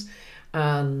business,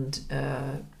 and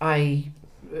I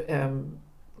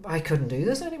couldn't do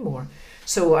this anymore.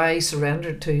 So I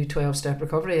surrendered to 12-step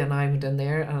recovery, and I went in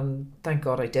there, and thank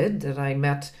God I did, that I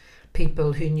met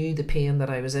people who knew the pain that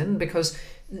I was in, because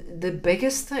the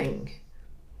biggest thing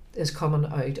is coming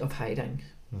out of hiding,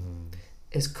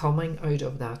 is coming out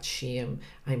of that shame.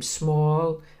 I'm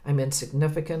small, I'm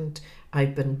insignificant,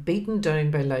 I've been beaten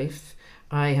down by life,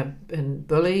 I have been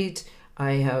bullied,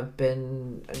 I have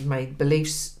been,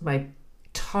 my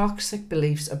toxic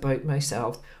beliefs about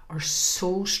myself are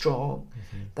so strong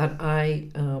that I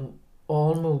am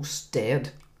almost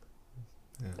dead.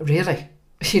 Really.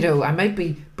 I might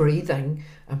be breathing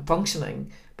and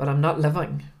functioning, but I'm not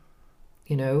living,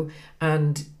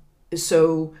 and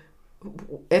so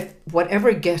if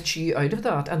whatever gets you out of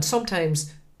that, and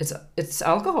sometimes it's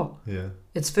alcohol,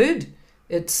 it's food,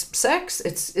 it's sex,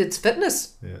 it's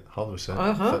fitness,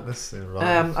 100% fitness,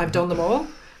 right. I've done them all,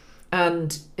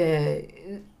 and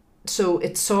so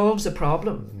it solves a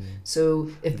problem. So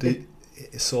if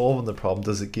solving the problem,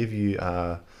 does it give you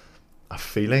a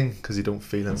feeling, because you don't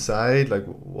feel inside? Like,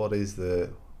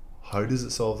 how does it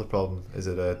solve the problem? Is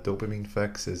it a dopamine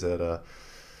fix? Is it a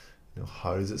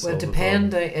how does it solve the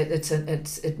problem?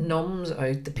 It numbs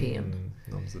out the pain.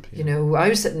 Numbs the pain. I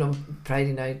was sitting on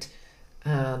Friday night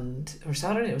or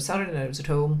Saturday. It was Saturday night. I was at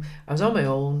home. I was on my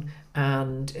own,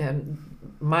 and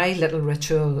my little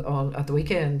ritual at the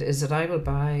weekend is that I will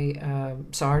buy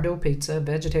sourdough pizza,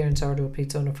 vegetarian sourdough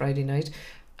pizza on a Friday night,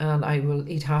 and I will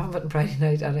eat half of it on Friday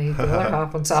night, and I eat the other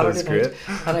half on Saturday night,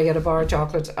 and I get a bar of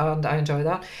chocolate, and I enjoy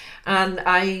that. And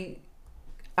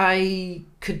I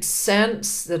could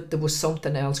sense that there was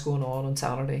something else going on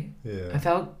Saturday. I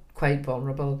felt quite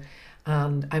vulnerable,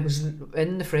 and I was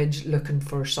in the fridge looking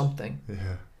for something.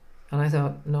 And I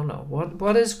thought, no,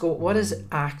 what is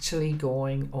actually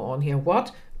going on here?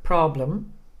 What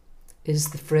problem is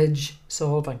the fridge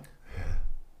solving?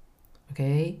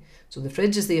 Okay, so the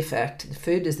fridge is the effect, the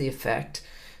food is the effect,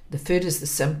 the food is the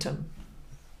symptom.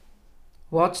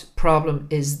 What problem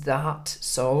is that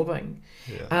solving?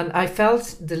 And I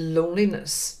felt the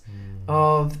loneliness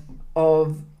of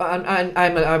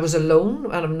I was alone,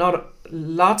 and I'm not.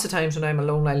 Lots of times when I'm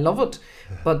alone, I love it,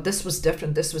 but this was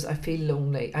different. I feel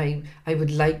lonely. I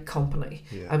would like company.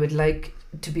 I would like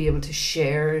to be able to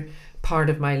share part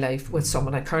of my life with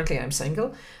someone. Currently I'm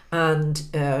single, and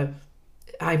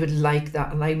I would like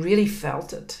that, and I really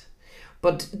felt it.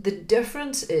 But the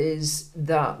difference is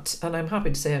that, and I'm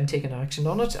happy to say I'm taking action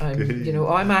on it.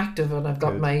 I'm active, and I've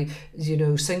got my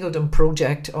singledom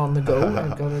project on the go.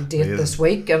 I've got a date this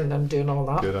week, and I'm doing all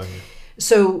that. Good on you.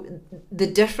 So the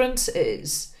difference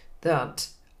is that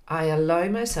I allow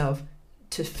myself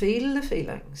to feel the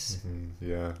feelings.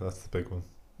 Yeah, that's the big one.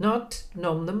 Not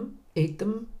numb them, eat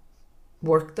them,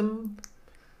 work them,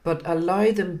 but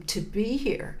allow them to be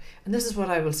here. And this is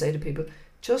what I will say to people.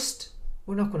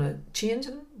 We're not going to change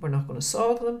them, we're not going to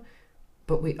solve them,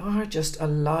 but we are just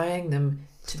allowing them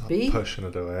to be. Pushing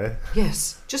it away.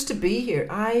 Yes, just to be here.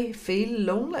 I feel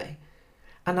lonely.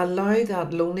 And allow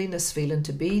that loneliness feeling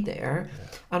to be there.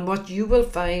 And what you will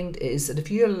find is that if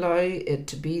you allow it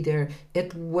to be there,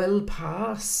 it will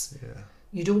pass.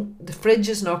 The fridge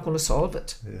is not going to solve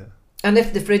it. And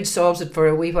if the fridge solves it for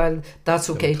a wee while,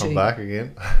 that's okay too. Come back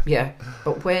again.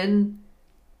 But when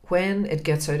when it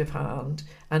gets out of hand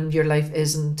and your life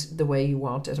isn't the way you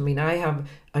want it. I mean, I have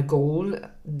a goal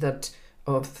that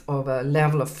of a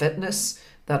level of fitness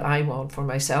that I want for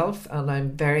myself, and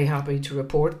I'm very happy to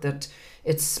report that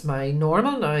it's my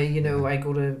normal now. You know, I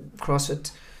go to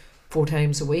CrossFit 4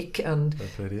 times a week, and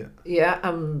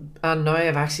and now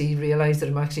I've actually realised that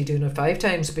I'm actually doing it 5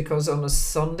 times, because on a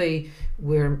Sunday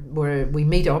we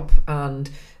meet up, and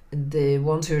the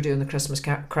ones who are doing the Christmas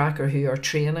cracker, who are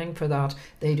training for that,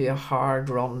 they do a hard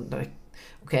run. Like,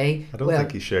 okay, I don't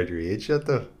think you shared your age yet,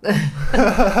 though.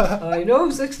 I know,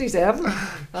 67.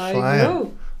 I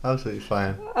know, absolutely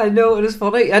fine. I know, it is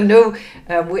funny. I know.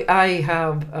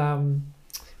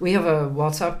 We have a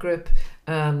WhatsApp group,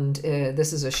 and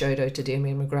this is a shout out to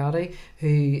Damien McGrady,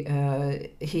 who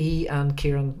he and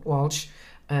Kieran Walsh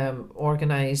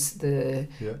organise the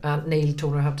and Neil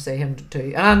Toner, I have to say him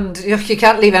too, and you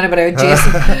can't leave anybody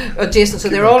out, Jason, so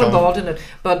they're all involved in it,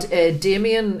 but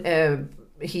Damien,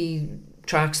 he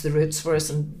tracks the routes for us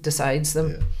and decides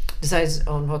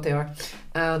on what they are,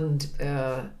 and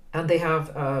they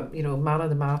have man of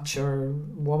the match or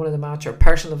woman of the match or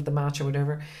person of the match or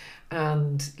whatever.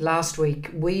 And last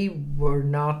week we were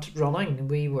not running.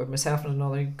 We were, myself and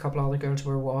another couple of other girls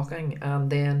were walking, and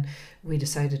then we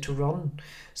decided to run.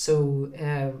 So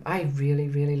I really,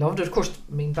 really loved it. Of course,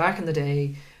 I mean, back in the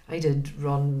day, I did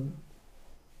run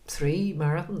 3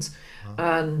 marathons,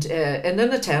 and in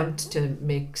an attempt to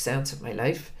make sense of my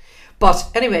life.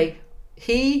 But anyway,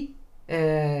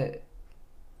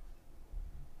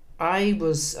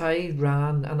 I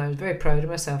ran, and I was very proud of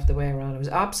myself the way I ran. I was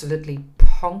absolutely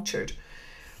punctured,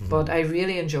 but I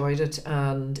really enjoyed it,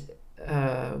 and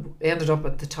ended up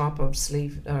at the top of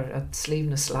Sleeve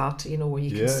Slat, you know, where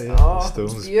you can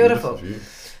it's beautiful.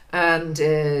 And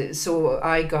so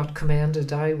I got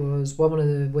commended. I was Woman of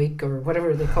the Week or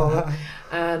whatever they call it,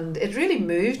 and it really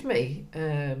moved me.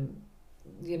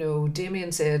 You know,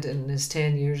 Damien said in his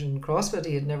 10 years in CrossFit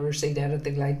he had never seen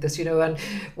anything like this, you know, and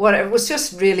it was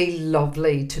just really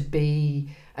lovely to be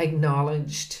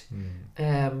acknowledged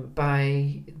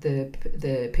by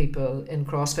the people in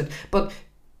CrossFit. But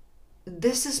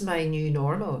this is my new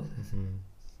normal,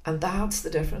 and that's the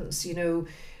difference, you know.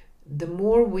 The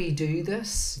more we do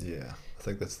this, I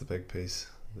think that's the big piece,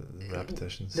 the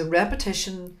repetitions. The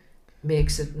repetition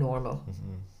makes it normal,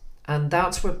 and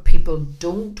that's what people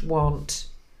don't want.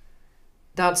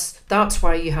 That's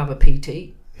why you have a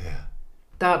PT.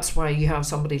 That's why you have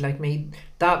somebody like me.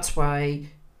 That's why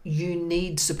you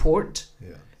need support.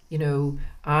 You know,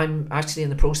 I'm actually in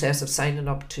the process of signing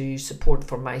up to support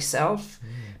for myself,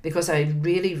 because I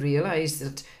really realised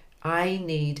that I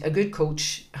need a good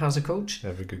coach has a coach.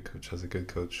 Every good coach has a good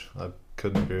coach. I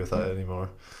couldn't agree with that anymore.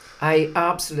 I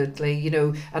absolutely, you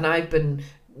know, and I've been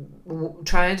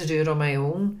trying to do it on my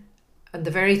own, and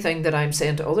the very thing that I'm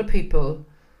saying to other people,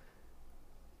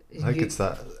 I think it's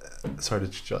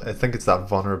that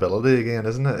vulnerability again,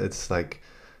 isn't it? It's like,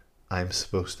 I'm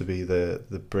supposed to be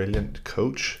the brilliant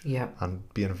coach,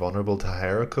 and being vulnerable to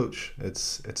hire a coach.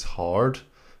 It's hard,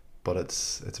 but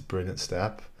it's a brilliant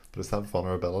step. But it's that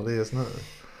vulnerability, isn't it?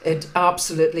 It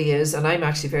absolutely is, and I'm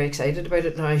actually very excited about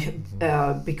it now,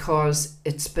 because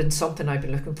it's been something I've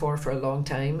been looking for a long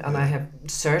time, and I have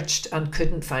searched and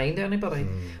couldn't find anybody.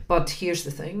 But here's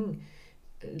the thing,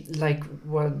 like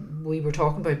what we were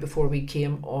talking about before we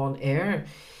came on air,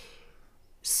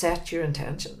 set your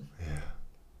intention.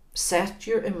 Set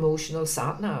your emotional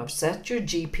sat-nav, set your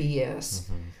GPS.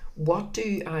 What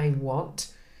do I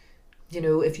want? You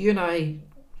know, if you and I,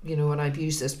 you know, and I've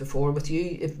used this before with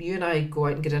you, if you and I go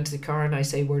out and get into the car and I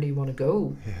say, where do you want to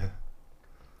go?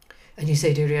 And you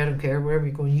say, Deirdre, I don't care, wherever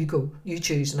you're going, you go, you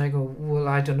choose. And I go, well,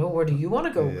 I don't know, where do you want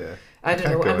to go? I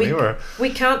don't know. And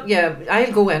we can't,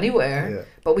 I'll go anywhere,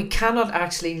 but we cannot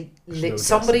actually,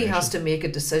 somebody has to make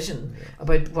a decision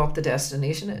about what the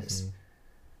destination is.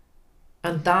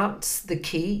 And that's the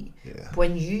key.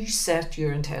 When you set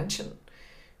your intention,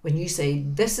 when you say,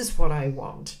 this is what I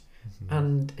want,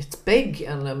 and it's big,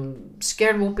 and I'm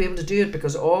scared I won't be able to do it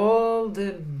because all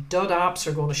the dud apps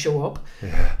are going to show up.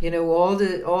 You know, all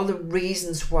the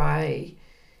reasons why.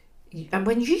 And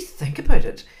when you think about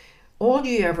it,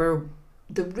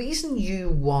 the reason you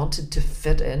wanted to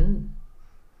fit in,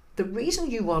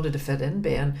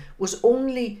 Ben, was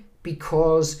only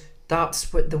because that's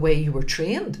the way you were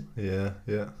trained.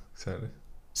 Exactly.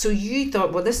 So you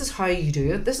thought, well, this is how you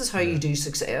do it. This is how you do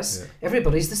success.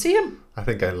 Everybody's the same. I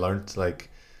think I learnt, like,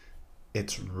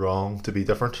 it's wrong to be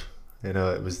different. You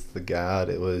know, it was the GAD,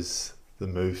 it was the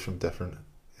moves from different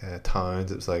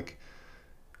towns. It was like,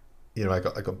 you know, I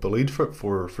got bullied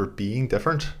for being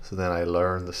different. So then I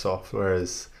learned the software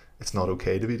is it's not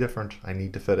okay to be different. I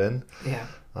need to fit in. Yeah.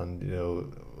 And, you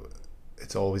know,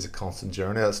 it's always a constant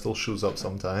journey that still shows up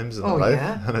sometimes in Oh, life.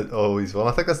 yeah. And it always will.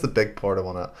 I think that's the big part I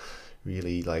want to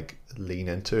really like lean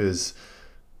into is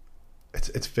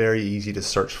it's very easy to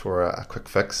search for a quick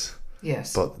fix.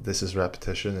 Yes. But this is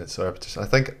repetition. It's repetition. I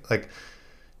think like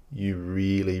you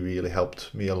really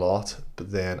helped me a lot.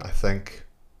 But then I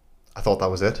thought that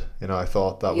was it. You know, I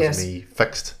thought that was me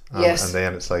fixed. Yes. And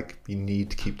then it's like you need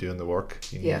to keep doing the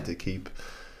work. You need to keep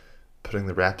putting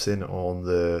the reps in on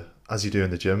the, as you do in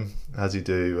the gym, as you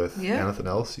do with anything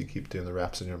else. You keep doing the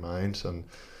reps in your mind, and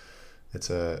it's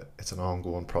an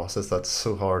ongoing process that's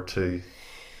so hard to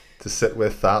sit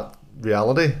with that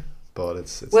reality. But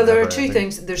it's well, there are two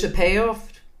things. There's a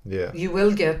payoff. Yeah. You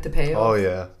will get the payoff. Oh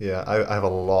yeah. I have a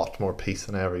lot more peace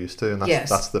than I ever used to, and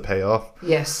that's the payoff.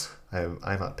 Yes. I'm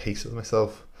at peace with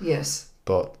myself. Yes.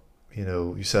 But you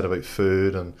know, you said about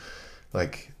food, and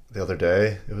like the other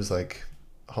day, it was like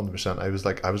 100%. I was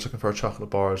looking for a chocolate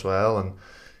bar as well, and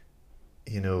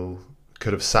you know,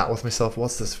 could have sat with myself.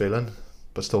 What's this feeling?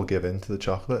 But still give in to the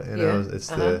chocolate. You know, it's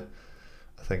I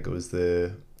think it was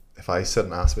if I sit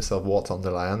and ask myself what's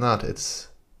underlying that, it's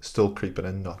still creeping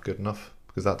in, not good enough,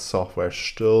 because that software's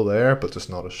still there, but just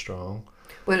not as strong.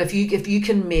 Well, if you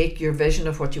can make your vision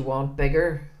of what you want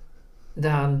bigger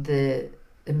than the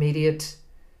immediate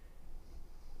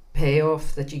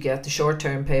payoff that you get, the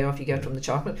short-term payoff you get from the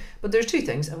chocolate. But there's two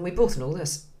things, and we both know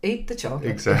this. Eat the chocolate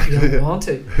exactly, if you want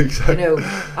to. Exactly. You know,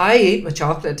 I eat my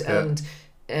chocolate and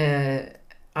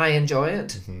I enjoy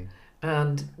it. Mm-hmm.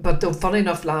 But though, funny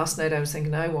enough, last night I was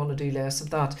thinking I want to do less of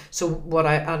that. So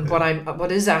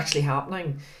what is actually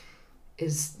happening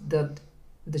is that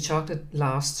the chocolate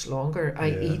lasts longer.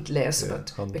 I eat less of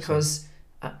it 100%. because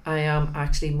I am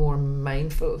actually more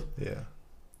mindful. Yeah.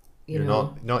 You're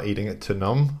not eating it to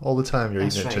numb all the time. You're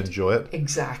eating it to enjoy it.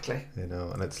 Exactly. You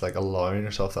know, and it's like allowing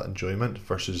yourself that enjoyment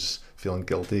versus feeling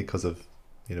guilty because of,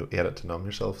 you know, ate it to numb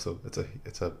yourself. So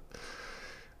it's a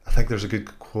I think there's a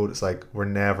good quote. It's like, we're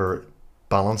never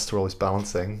balanced, we're always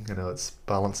balancing. You know, it's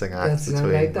balancing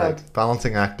act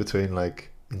balancing act between like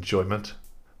enjoyment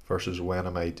versus when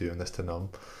am I doing this to numb.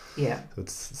 Yeah. So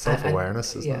it's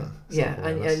self-awareness, isn't it? Yeah,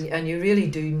 and you really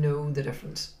do know the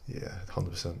difference. Yeah,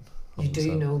 100%. You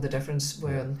do know the difference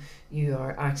when you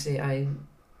are actually I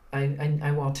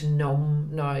want to numb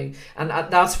now, and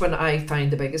that's when I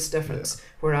find the biggest difference.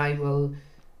 Where I know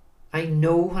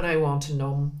when I want to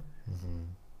numb.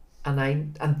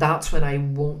 And that's when I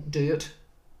won't do it.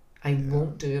 I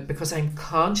won't do it because I'm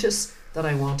conscious that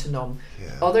I want to numb.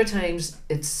 Yeah. Other times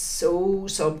it's so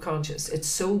subconscious, it's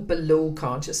so below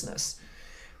consciousness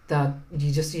that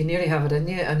you nearly have it in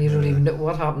you and you don't even know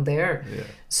what happened there. Yeah.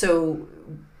 So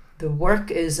the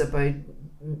work is about,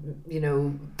 you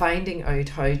know, finding out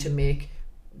how to make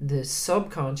the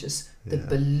subconscious, the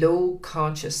below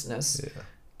consciousness,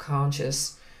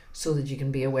 conscious, so that you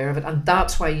can be aware of it. And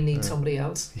that's why you need somebody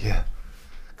else. Yeah.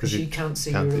 Because you can't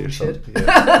see your own shit.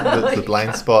 Yeah. the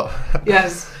blind spot.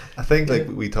 Yes. I think like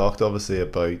we talked obviously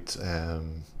about,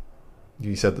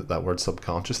 you said that word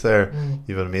subconscious there.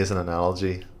 You have an amazing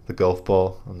analogy, the golf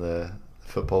ball and the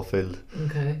football field.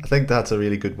 Okay. I think that's a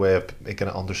really good way of making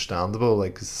it understandable.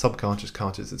 Like, 'cause subconscious,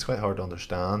 conscious, it's quite hard to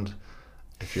understand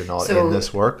if you're not in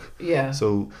this work. Yeah.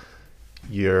 So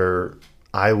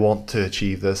I want to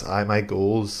achieve this. My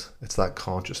goals. It's that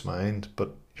conscious mind,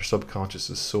 but your subconscious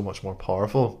is so much more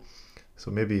powerful.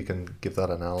 So maybe you can give that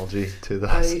analogy to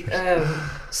that.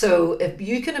 So if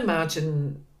you can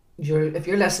imagine if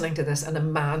you're listening to this and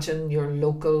imagine your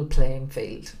local playing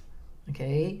field,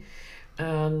 okay,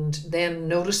 and then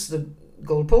notice the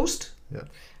goalpost. Yeah.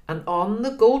 And on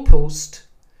the goalpost,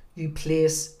 you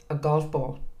place a golf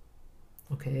ball.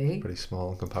 Okay. Pretty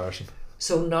small in comparison.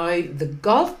 So now the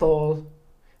golf ball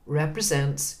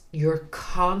represents your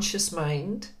conscious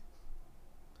mind,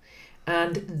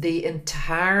 and the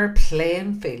entire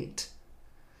playing field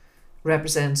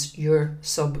represents your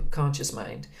subconscious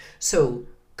mind. So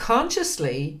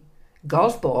consciously,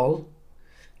 golf ball,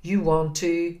 you want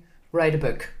to write a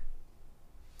book.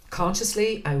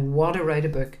 Consciously, I want to write a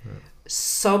book. Yeah.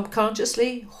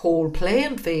 Subconsciously, whole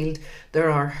playing field, there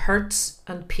are hurts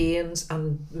and pains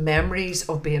and memories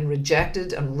of being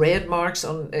rejected and red marks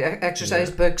on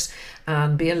exercise books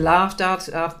and being laughed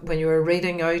at when you were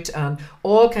reading out and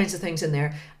all kinds of things in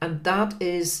there. And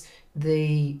those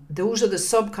are the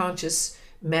subconscious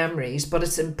memories. But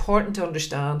it's important to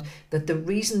understand that the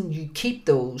reason you keep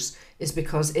those is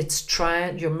because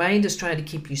your mind is trying to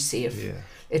keep you safe. Yeah.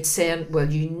 It's saying,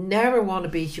 well, you never want to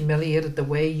be humiliated the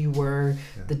way you were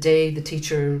the day the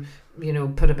teacher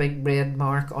put a big red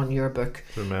mark on your book.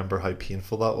 Remember how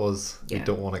painful that was. Yeah. You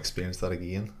don't want to experience that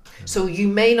again. So you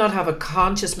may not have a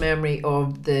conscious memory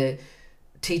of the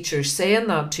teacher saying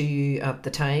that to you at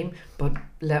the time, but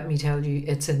let me tell you,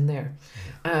 it's in there.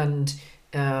 Yeah. And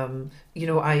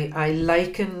I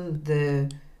liken the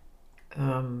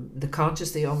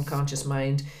conscious, the unconscious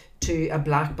mind to a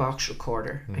black box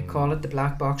recorder. I call it the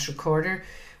black box recorder,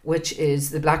 which is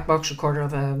the black box recorder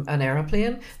of an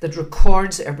aeroplane that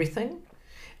records everything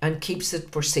and keeps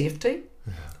it for safety.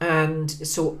 And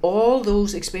so all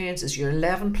those experiences, your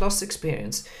 11 plus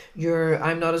experience, your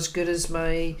I'm not as good as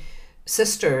my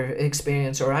sister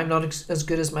experience, or I'm not as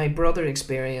good as my brother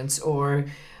experience, or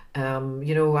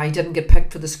I didn't get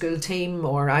picked for the school team,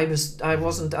 or I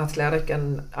wasn't athletic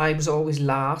and I was always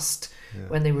last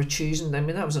when they were choosing. I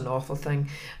mean, that was an awful thing.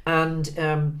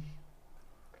 And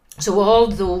so all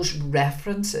those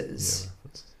references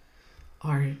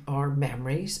are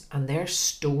memories, and they're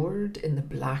stored in the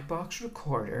black box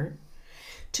recorder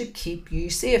to keep you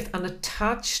safe. And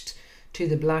attached to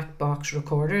the black box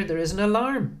recorder there is an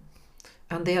alarm,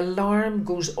 and the alarm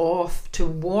goes off to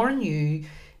warn you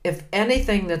if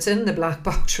anything that's in the black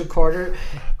box recorder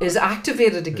is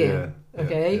activated again.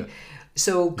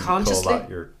 So you consciously call that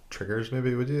your triggers,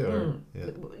 maybe, would you? Or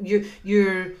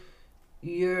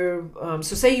you're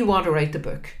so say you want to write the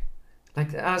book,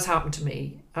 like as happened to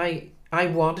me. I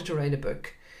wanted to write a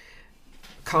book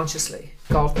consciously,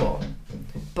 golf ball,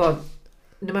 but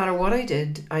no matter what I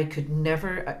did, I could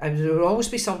never. There would always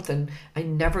be something. I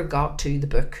never got to the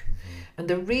book, and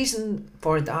the reason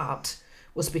for that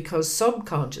was because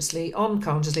subconsciously,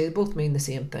 unconsciously, they both mean the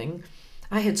same thing.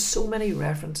 I had so many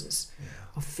references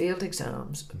of failed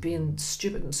exams, of being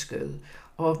stupid in school,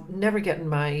 of never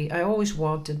getting I always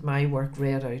wanted my work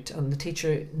read out, and the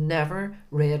teacher never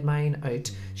read mine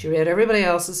out. She read everybody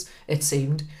else's, it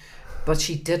seemed, but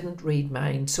she didn't read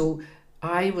mine. So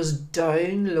I was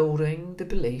downloading the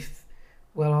belief,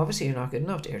 well, obviously you're not good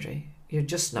enough, Deirdre. You're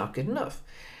just not good enough.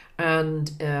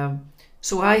 And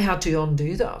so I had to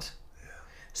undo that.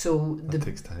 So that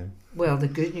takes time. Well, the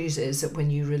good news is that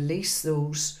when you release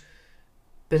those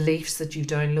beliefs that you've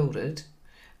downloaded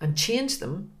and change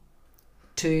them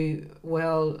to,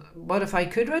 well, what if I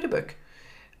could write a book?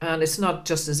 And it's not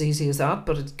just as easy as that,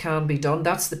 but it can be done.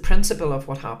 That's the principle of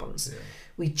what happens.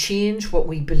 We change what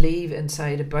we believe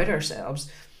inside about ourselves,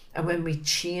 and when we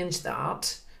change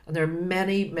that, and there are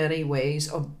many, many ways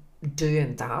of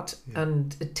doing that,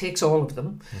 and it takes all of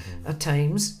them at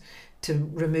times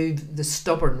to remove the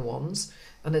stubborn ones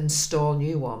and install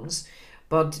new ones,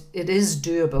 but it is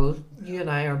doable. You and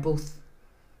I are both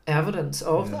evidence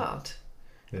of that.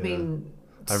 I mean,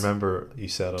 I remember you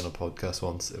said on a podcast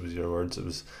once, it was your words, it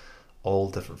was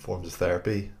all different forms of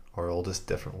therapy are all just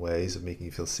different ways of making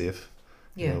you feel safe.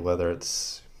 You know, whether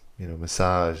it's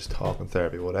massage, talking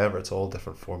therapy, whatever, it's all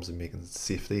different forms of making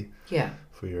safety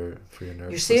for your nervous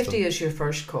your system. safety is your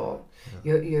first call.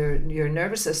 Your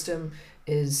nervous system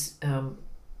is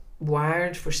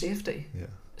wired for safety,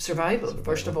 survival.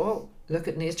 First of all, look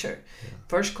at nature.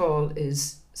 First call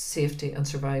is safety and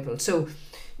survival. So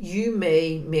you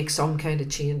may make some kind of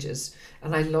changes,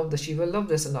 and I love this. You will love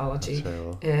this analogy.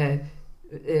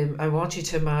 I want you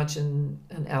to imagine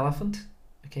an elephant.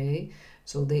 Okay,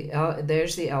 so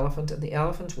there's the elephant, and the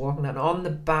elephant's walking, and on the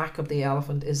back of the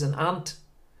elephant is an ant.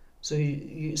 So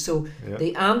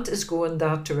the ant is going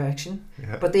that direction,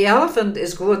 but the elephant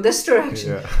is going this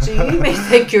direction. So you may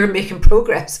think you're making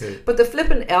progress, but the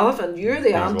flipping elephant, you're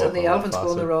the ant, and the elephant's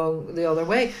going the other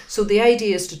way. So the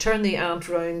idea is to turn the ant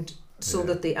round so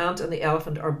that the ant and the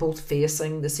elephant are both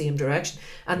facing the same direction.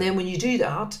 And then when you do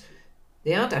that,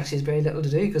 the ant actually has very little to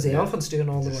do because the elephant's doing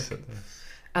all the work.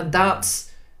 And that's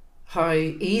how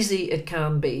easy it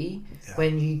can be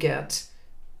when you get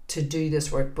to do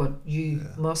this work, but you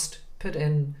must put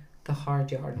in the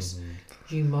hard yards.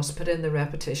 You must put in the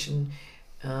repetition.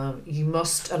 You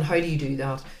must, and how do you do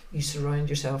that? You surround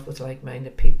yourself with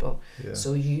like-minded people.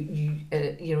 So you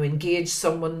engage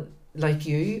someone like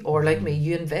you or like me.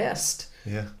 You invest.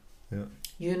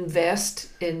 You invest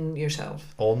in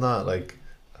yourself. On that, like,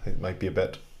 I think it might be a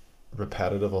bit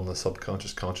repetitive on the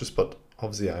subconscious conscious, but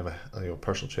obviously I'm a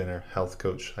personal trainer, health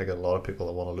coach. I get a lot of people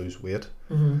that want to lose weight.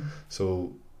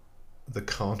 So the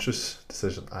conscious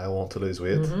decision, I want to lose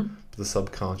weight, but the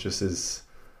subconscious is,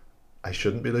 I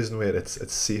shouldn't be losing weight.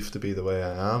 It's safe to be the way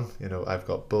I am. I've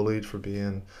got bullied for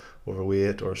being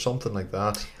overweight or something like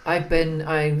that.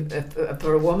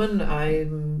 For a woman,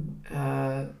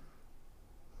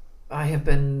 I have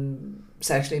been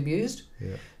sexually abused.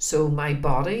 So my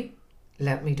body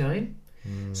let me down.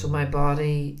 So my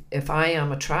body, if I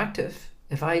am attractive,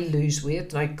 if I lose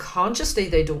weight, now consciously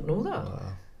they don't know that.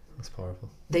 Wow, that's powerful.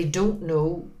 They don't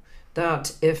know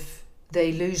that if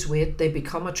they lose weight, they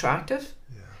become attractive.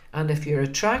 Yeah. And if you're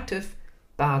attractive,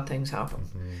 bad things happen.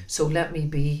 So let me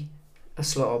be a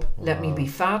slob. Wow. Let me be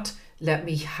fat. Let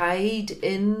me hide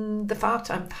in the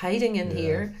fat. I'm hiding in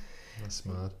here. That's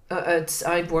mad.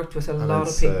 I've worked with a lot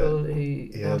of people who...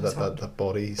 that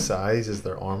body size is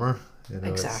their armour. You know,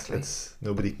 exactly. It's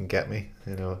nobody can get me,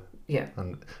 you know. Yeah.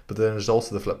 But then there's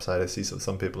also the flip side. I see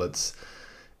some people, it's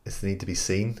the need to be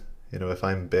seen. You know, if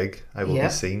I'm big, I will be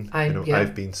seen.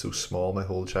 I've been so small my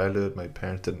whole childhood. My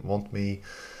parents didn't want me.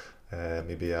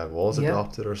 Maybe I was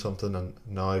adopted or something, and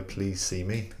now please see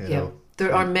me. You know.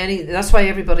 There are many. That's why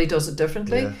everybody does it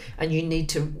differently, and you need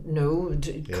to know,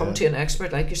 come to an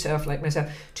expert like yourself, like myself,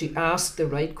 to ask the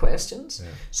right questions,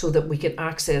 so that we can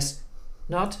access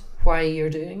not why you're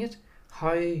doing it,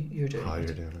 how you're doing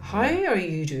it. How are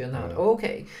you doing that?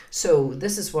 Okay, so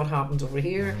this is what happened over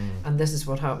here, and this is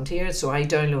what happened here. So I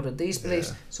downloaded these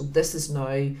beliefs. So this is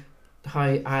now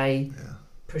how I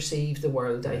perceive the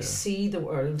world. I see the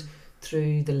world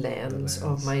through the lens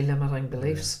of my limiting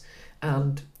beliefs,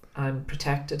 and I'm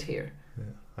protected here.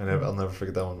 I'll never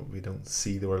forget that one. We don't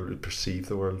see the world, we perceive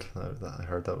the world. I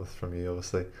heard that from you,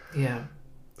 obviously. Yeah.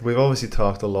 We've obviously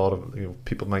talked a lot of,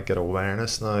 people might get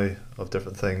awareness now of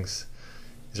different things.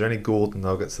 Is there any golden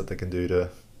nuggets that they can do to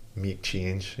make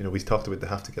change? We talked about they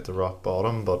have to get to rock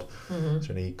bottom, but is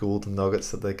there any golden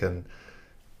nuggets that they can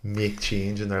make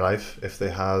change in their life if they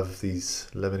have these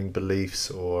limiting beliefs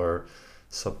or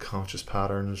subconscious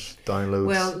patterns, downloads?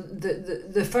 Well,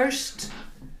 the first...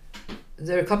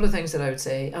 There are a couple of things that I would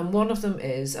say, and one of them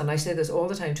is, and I say this all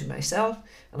the time to myself,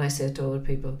 and I say it to other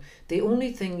people, the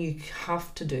only thing you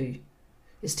have to do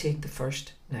is take the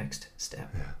first next step.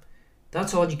 Yeah.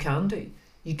 That's all you can do.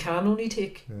 You can only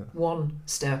take one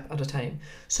step at a time.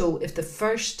 So if the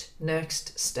first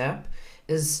next step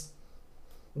is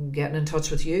getting in touch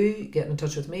with you, getting in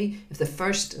touch with me, if the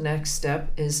first next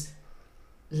step is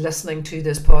listening to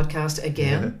this podcast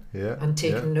again and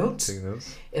taking notes.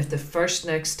 If the first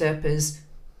next step is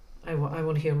I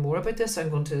want to hear more about this, I'm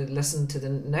going to listen to the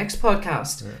next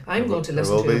podcast. I'm going to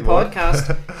listen to a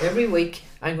podcast every week.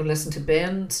 I'm going to listen to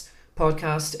Ben's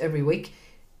podcast every week.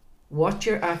 What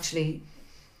you're actually,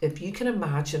 if you can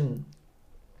imagine,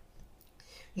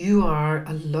 you are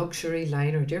a luxury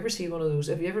liner. Do you ever see one of those?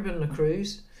 Have you ever been on a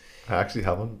cruise? I actually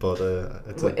haven't, but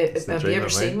it's have you ever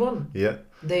seen one? Yeah.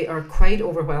 They are quite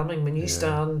overwhelming when you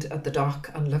stand at the dock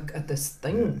and look at this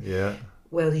thing. Yeah.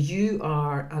 Well, you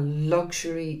are a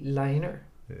luxury liner.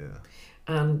 Yeah.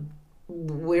 And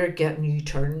we're getting you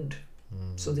turned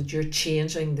so that you're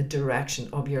changing the direction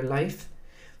of your life.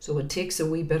 So it takes a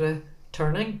wee bit of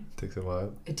turning. It takes a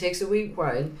while. It takes a wee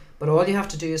while, but all you have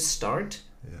to do is start.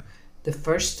 Yeah. The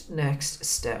first next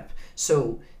step.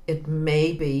 So it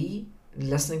may be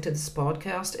listening to this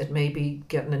podcast, it may be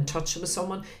getting in touch with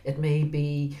someone, it may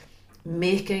be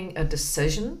making a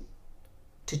decision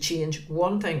to change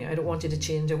one thing. I don't want you to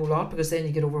change a whole lot, because then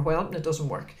you get overwhelmed and it doesn't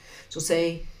work. So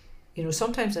say,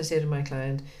 sometimes I say to my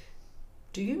client,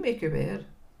 do you make your bed?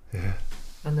 Yeah.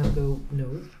 And they'll go,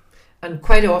 no. And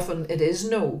quite often it is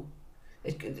no.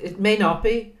 It may not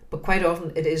be, but quite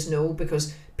often it is no,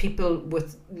 because people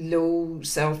with low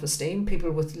self-esteem,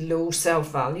 people with low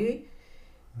self-value,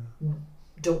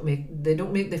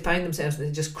 they find themselves,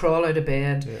 they just crawl out of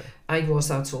bed. Yeah. I was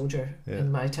that soldier in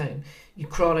my time. You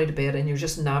crawl out of bed and you're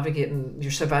just navigating,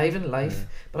 you're surviving life,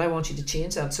 but I want you to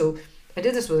change that. So I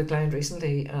did this with a client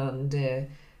recently, and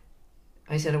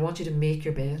I said, I want you to make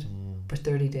your bed for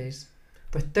 30 days.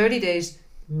 For 30 days,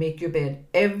 make your bed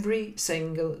every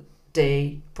single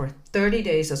day for 30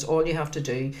 days. That's all you have to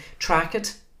do. Track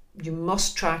it. You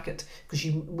must track it, because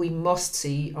we must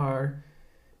see our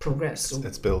progress.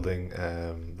 It's building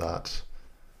that,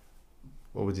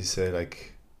 what would you say,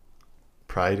 like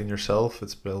pride in yourself.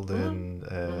 It's building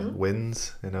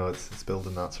wins. It's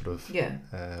building that sort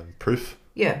of proof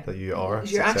that you are.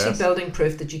 You're actually building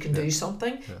proof that you can do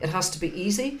something. It has to be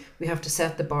easy. We have to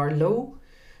set the bar low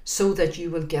so that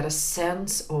you will get a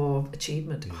sense of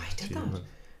achievement. I did that.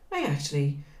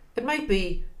 It might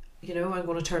be, I'm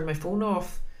going to turn my phone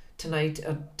off tonight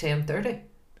at 10:30.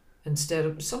 Instead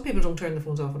of, some people don't turn the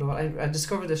phones off at all. I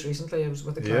discovered this recently. I was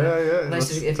with a client, and I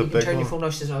said, if you can turn your phone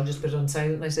off, she said, I'll just put it on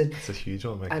silent. And I said, it's a huge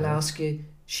one. I'll ask you.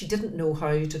 She didn't know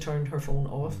how to turn her phone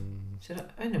off. She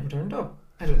said, I never turned it off.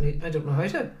 I don't know how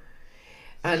to.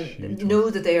 And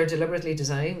know that they are deliberately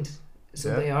designed,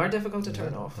 so they are difficult to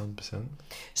turn off. 100%.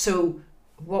 So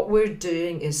what we're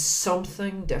doing is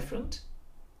something different,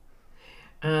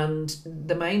 and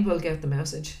the mind will get the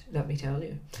message, let me tell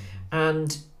you.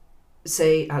 And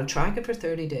say, I'll track it for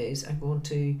 30 days. I'm going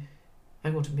to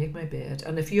make my bed.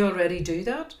 And if you already do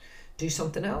that, do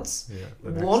something else.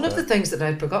 One of the things that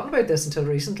I'd forgotten about this until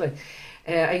recently,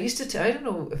 I used to, I don't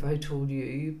know if I told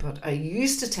you, but I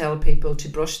used to tell people to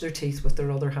brush their teeth with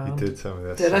their other hand. You did tell me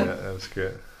this. Did I? Yeah, that was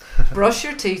great. Brush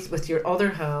your teeth with your other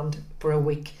hand for a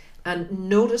week and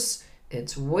notice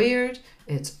it's weird,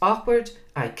 it's awkward,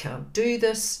 I can't do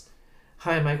this.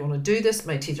 How am I going to do this?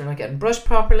 My teeth are not getting brushed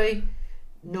properly.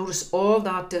 Notice all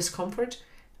that discomfort,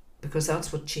 because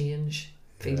that's what change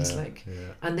feels like.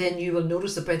 And then you will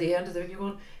notice that by the end of the week you're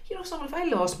going, you know something, if I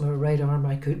lost my right arm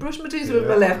I could brush my teeth with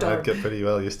my left arm. I'd get pretty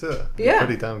well used to it. You're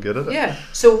pretty damn good at it. Yeah.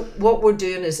 So what we're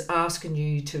doing is asking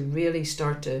you to really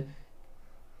start to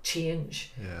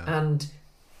change. And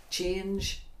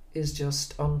change is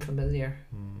just unfamiliar.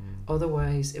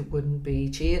 Otherwise it wouldn't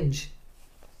be change.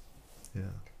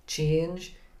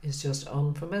 Change is just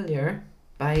unfamiliar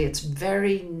by its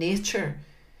very nature.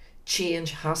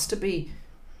 Change has to be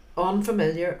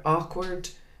unfamiliar, awkward.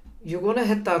 You're going to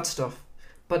hit that stuff,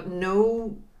 but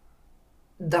know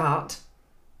that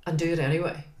and do it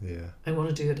anyway. I want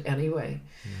to do it anyway.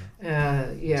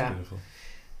 That's beautiful.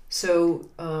 So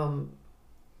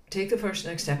take the first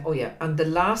next step. And the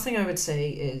last thing I would say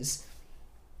is,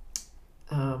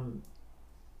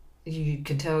 you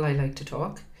can tell I like to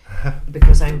talk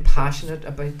because I'm passionate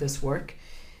about this work.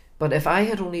 But if I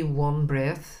had only one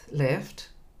breath left,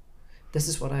 this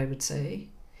is what I would say: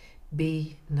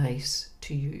 be nice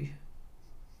to you.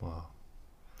 Wow.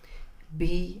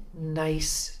 Be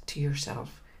nice to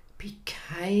yourself. Be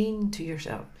kind to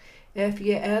yourself. If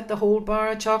you ate the whole bar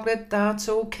of chocolate, that's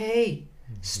okay.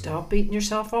 Stop beating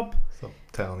yourself up. Stop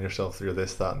telling yourself you're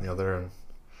this, that and the other. And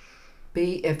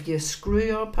if you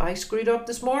screw up, I screwed up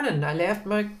this morning. I left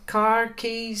my car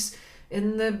keys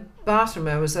in the bathroom.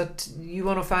 I was at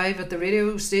U105 at the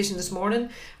radio station this morning,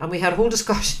 and we had a whole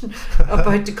discussion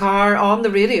about the car on the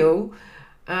radio.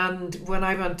 And when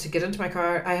I went to get into my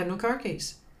car, I had no car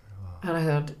keys. And I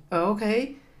thought,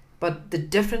 okay. But the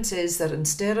difference is that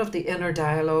instead of the inner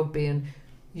dialogue being,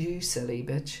 you silly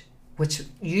bitch, which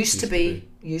used to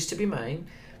be mine,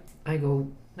 I go,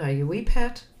 now you wee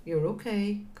pet, you're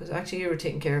okay, because actually you were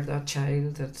taking care of that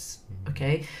child. That's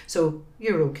okay. So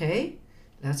you're okay.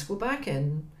 Let's go back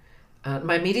in.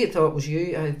 My immediate thought was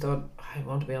you. I thought, I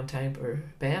want to be on time for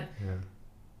Ben.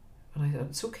 And I thought,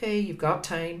 it's okay, you've got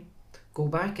time. Go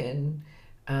back in.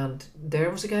 And there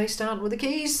was a guy standing with the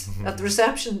keys at the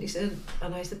reception. He said,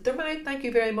 and I said, they're mine, thank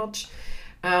you very much.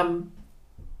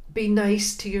 Be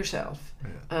nice to yourself.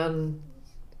 And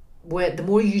the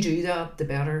more you do that, the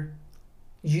better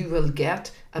you will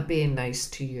get at being nice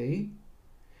to you.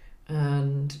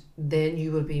 And then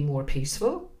you will be more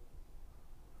peaceful.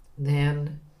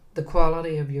 Then the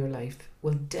quality of your life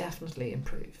will definitely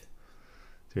improve.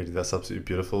 Deirdre, that's absolutely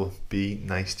beautiful. Be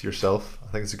nice to yourself. I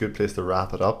think it's a good place to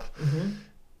wrap it up.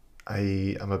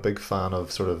 I am a big fan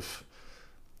of sort of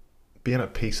being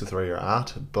at peace with where you're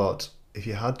at, but if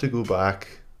you had to go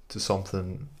back to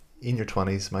something in your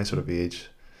 20s, my sort of age,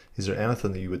 is there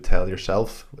anything that you would tell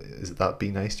yourself? Is it that be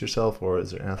nice to yourself, or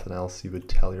is there anything else you would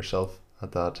tell yourself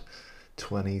at that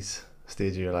 20s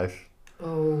stage of your life?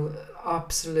 Oh,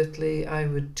 absolutely. I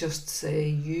would just say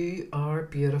you are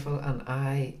beautiful and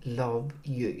I love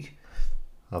you.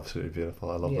 Absolutely beautiful.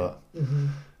 I love that.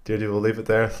 Deirdre, we'll leave it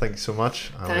there. Thank you so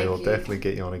much, and we will definitely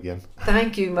get you on again.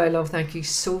 Thank you, my love. Thank you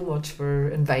so much for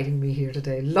inviting me here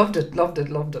today. Loved it.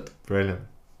 Brilliant.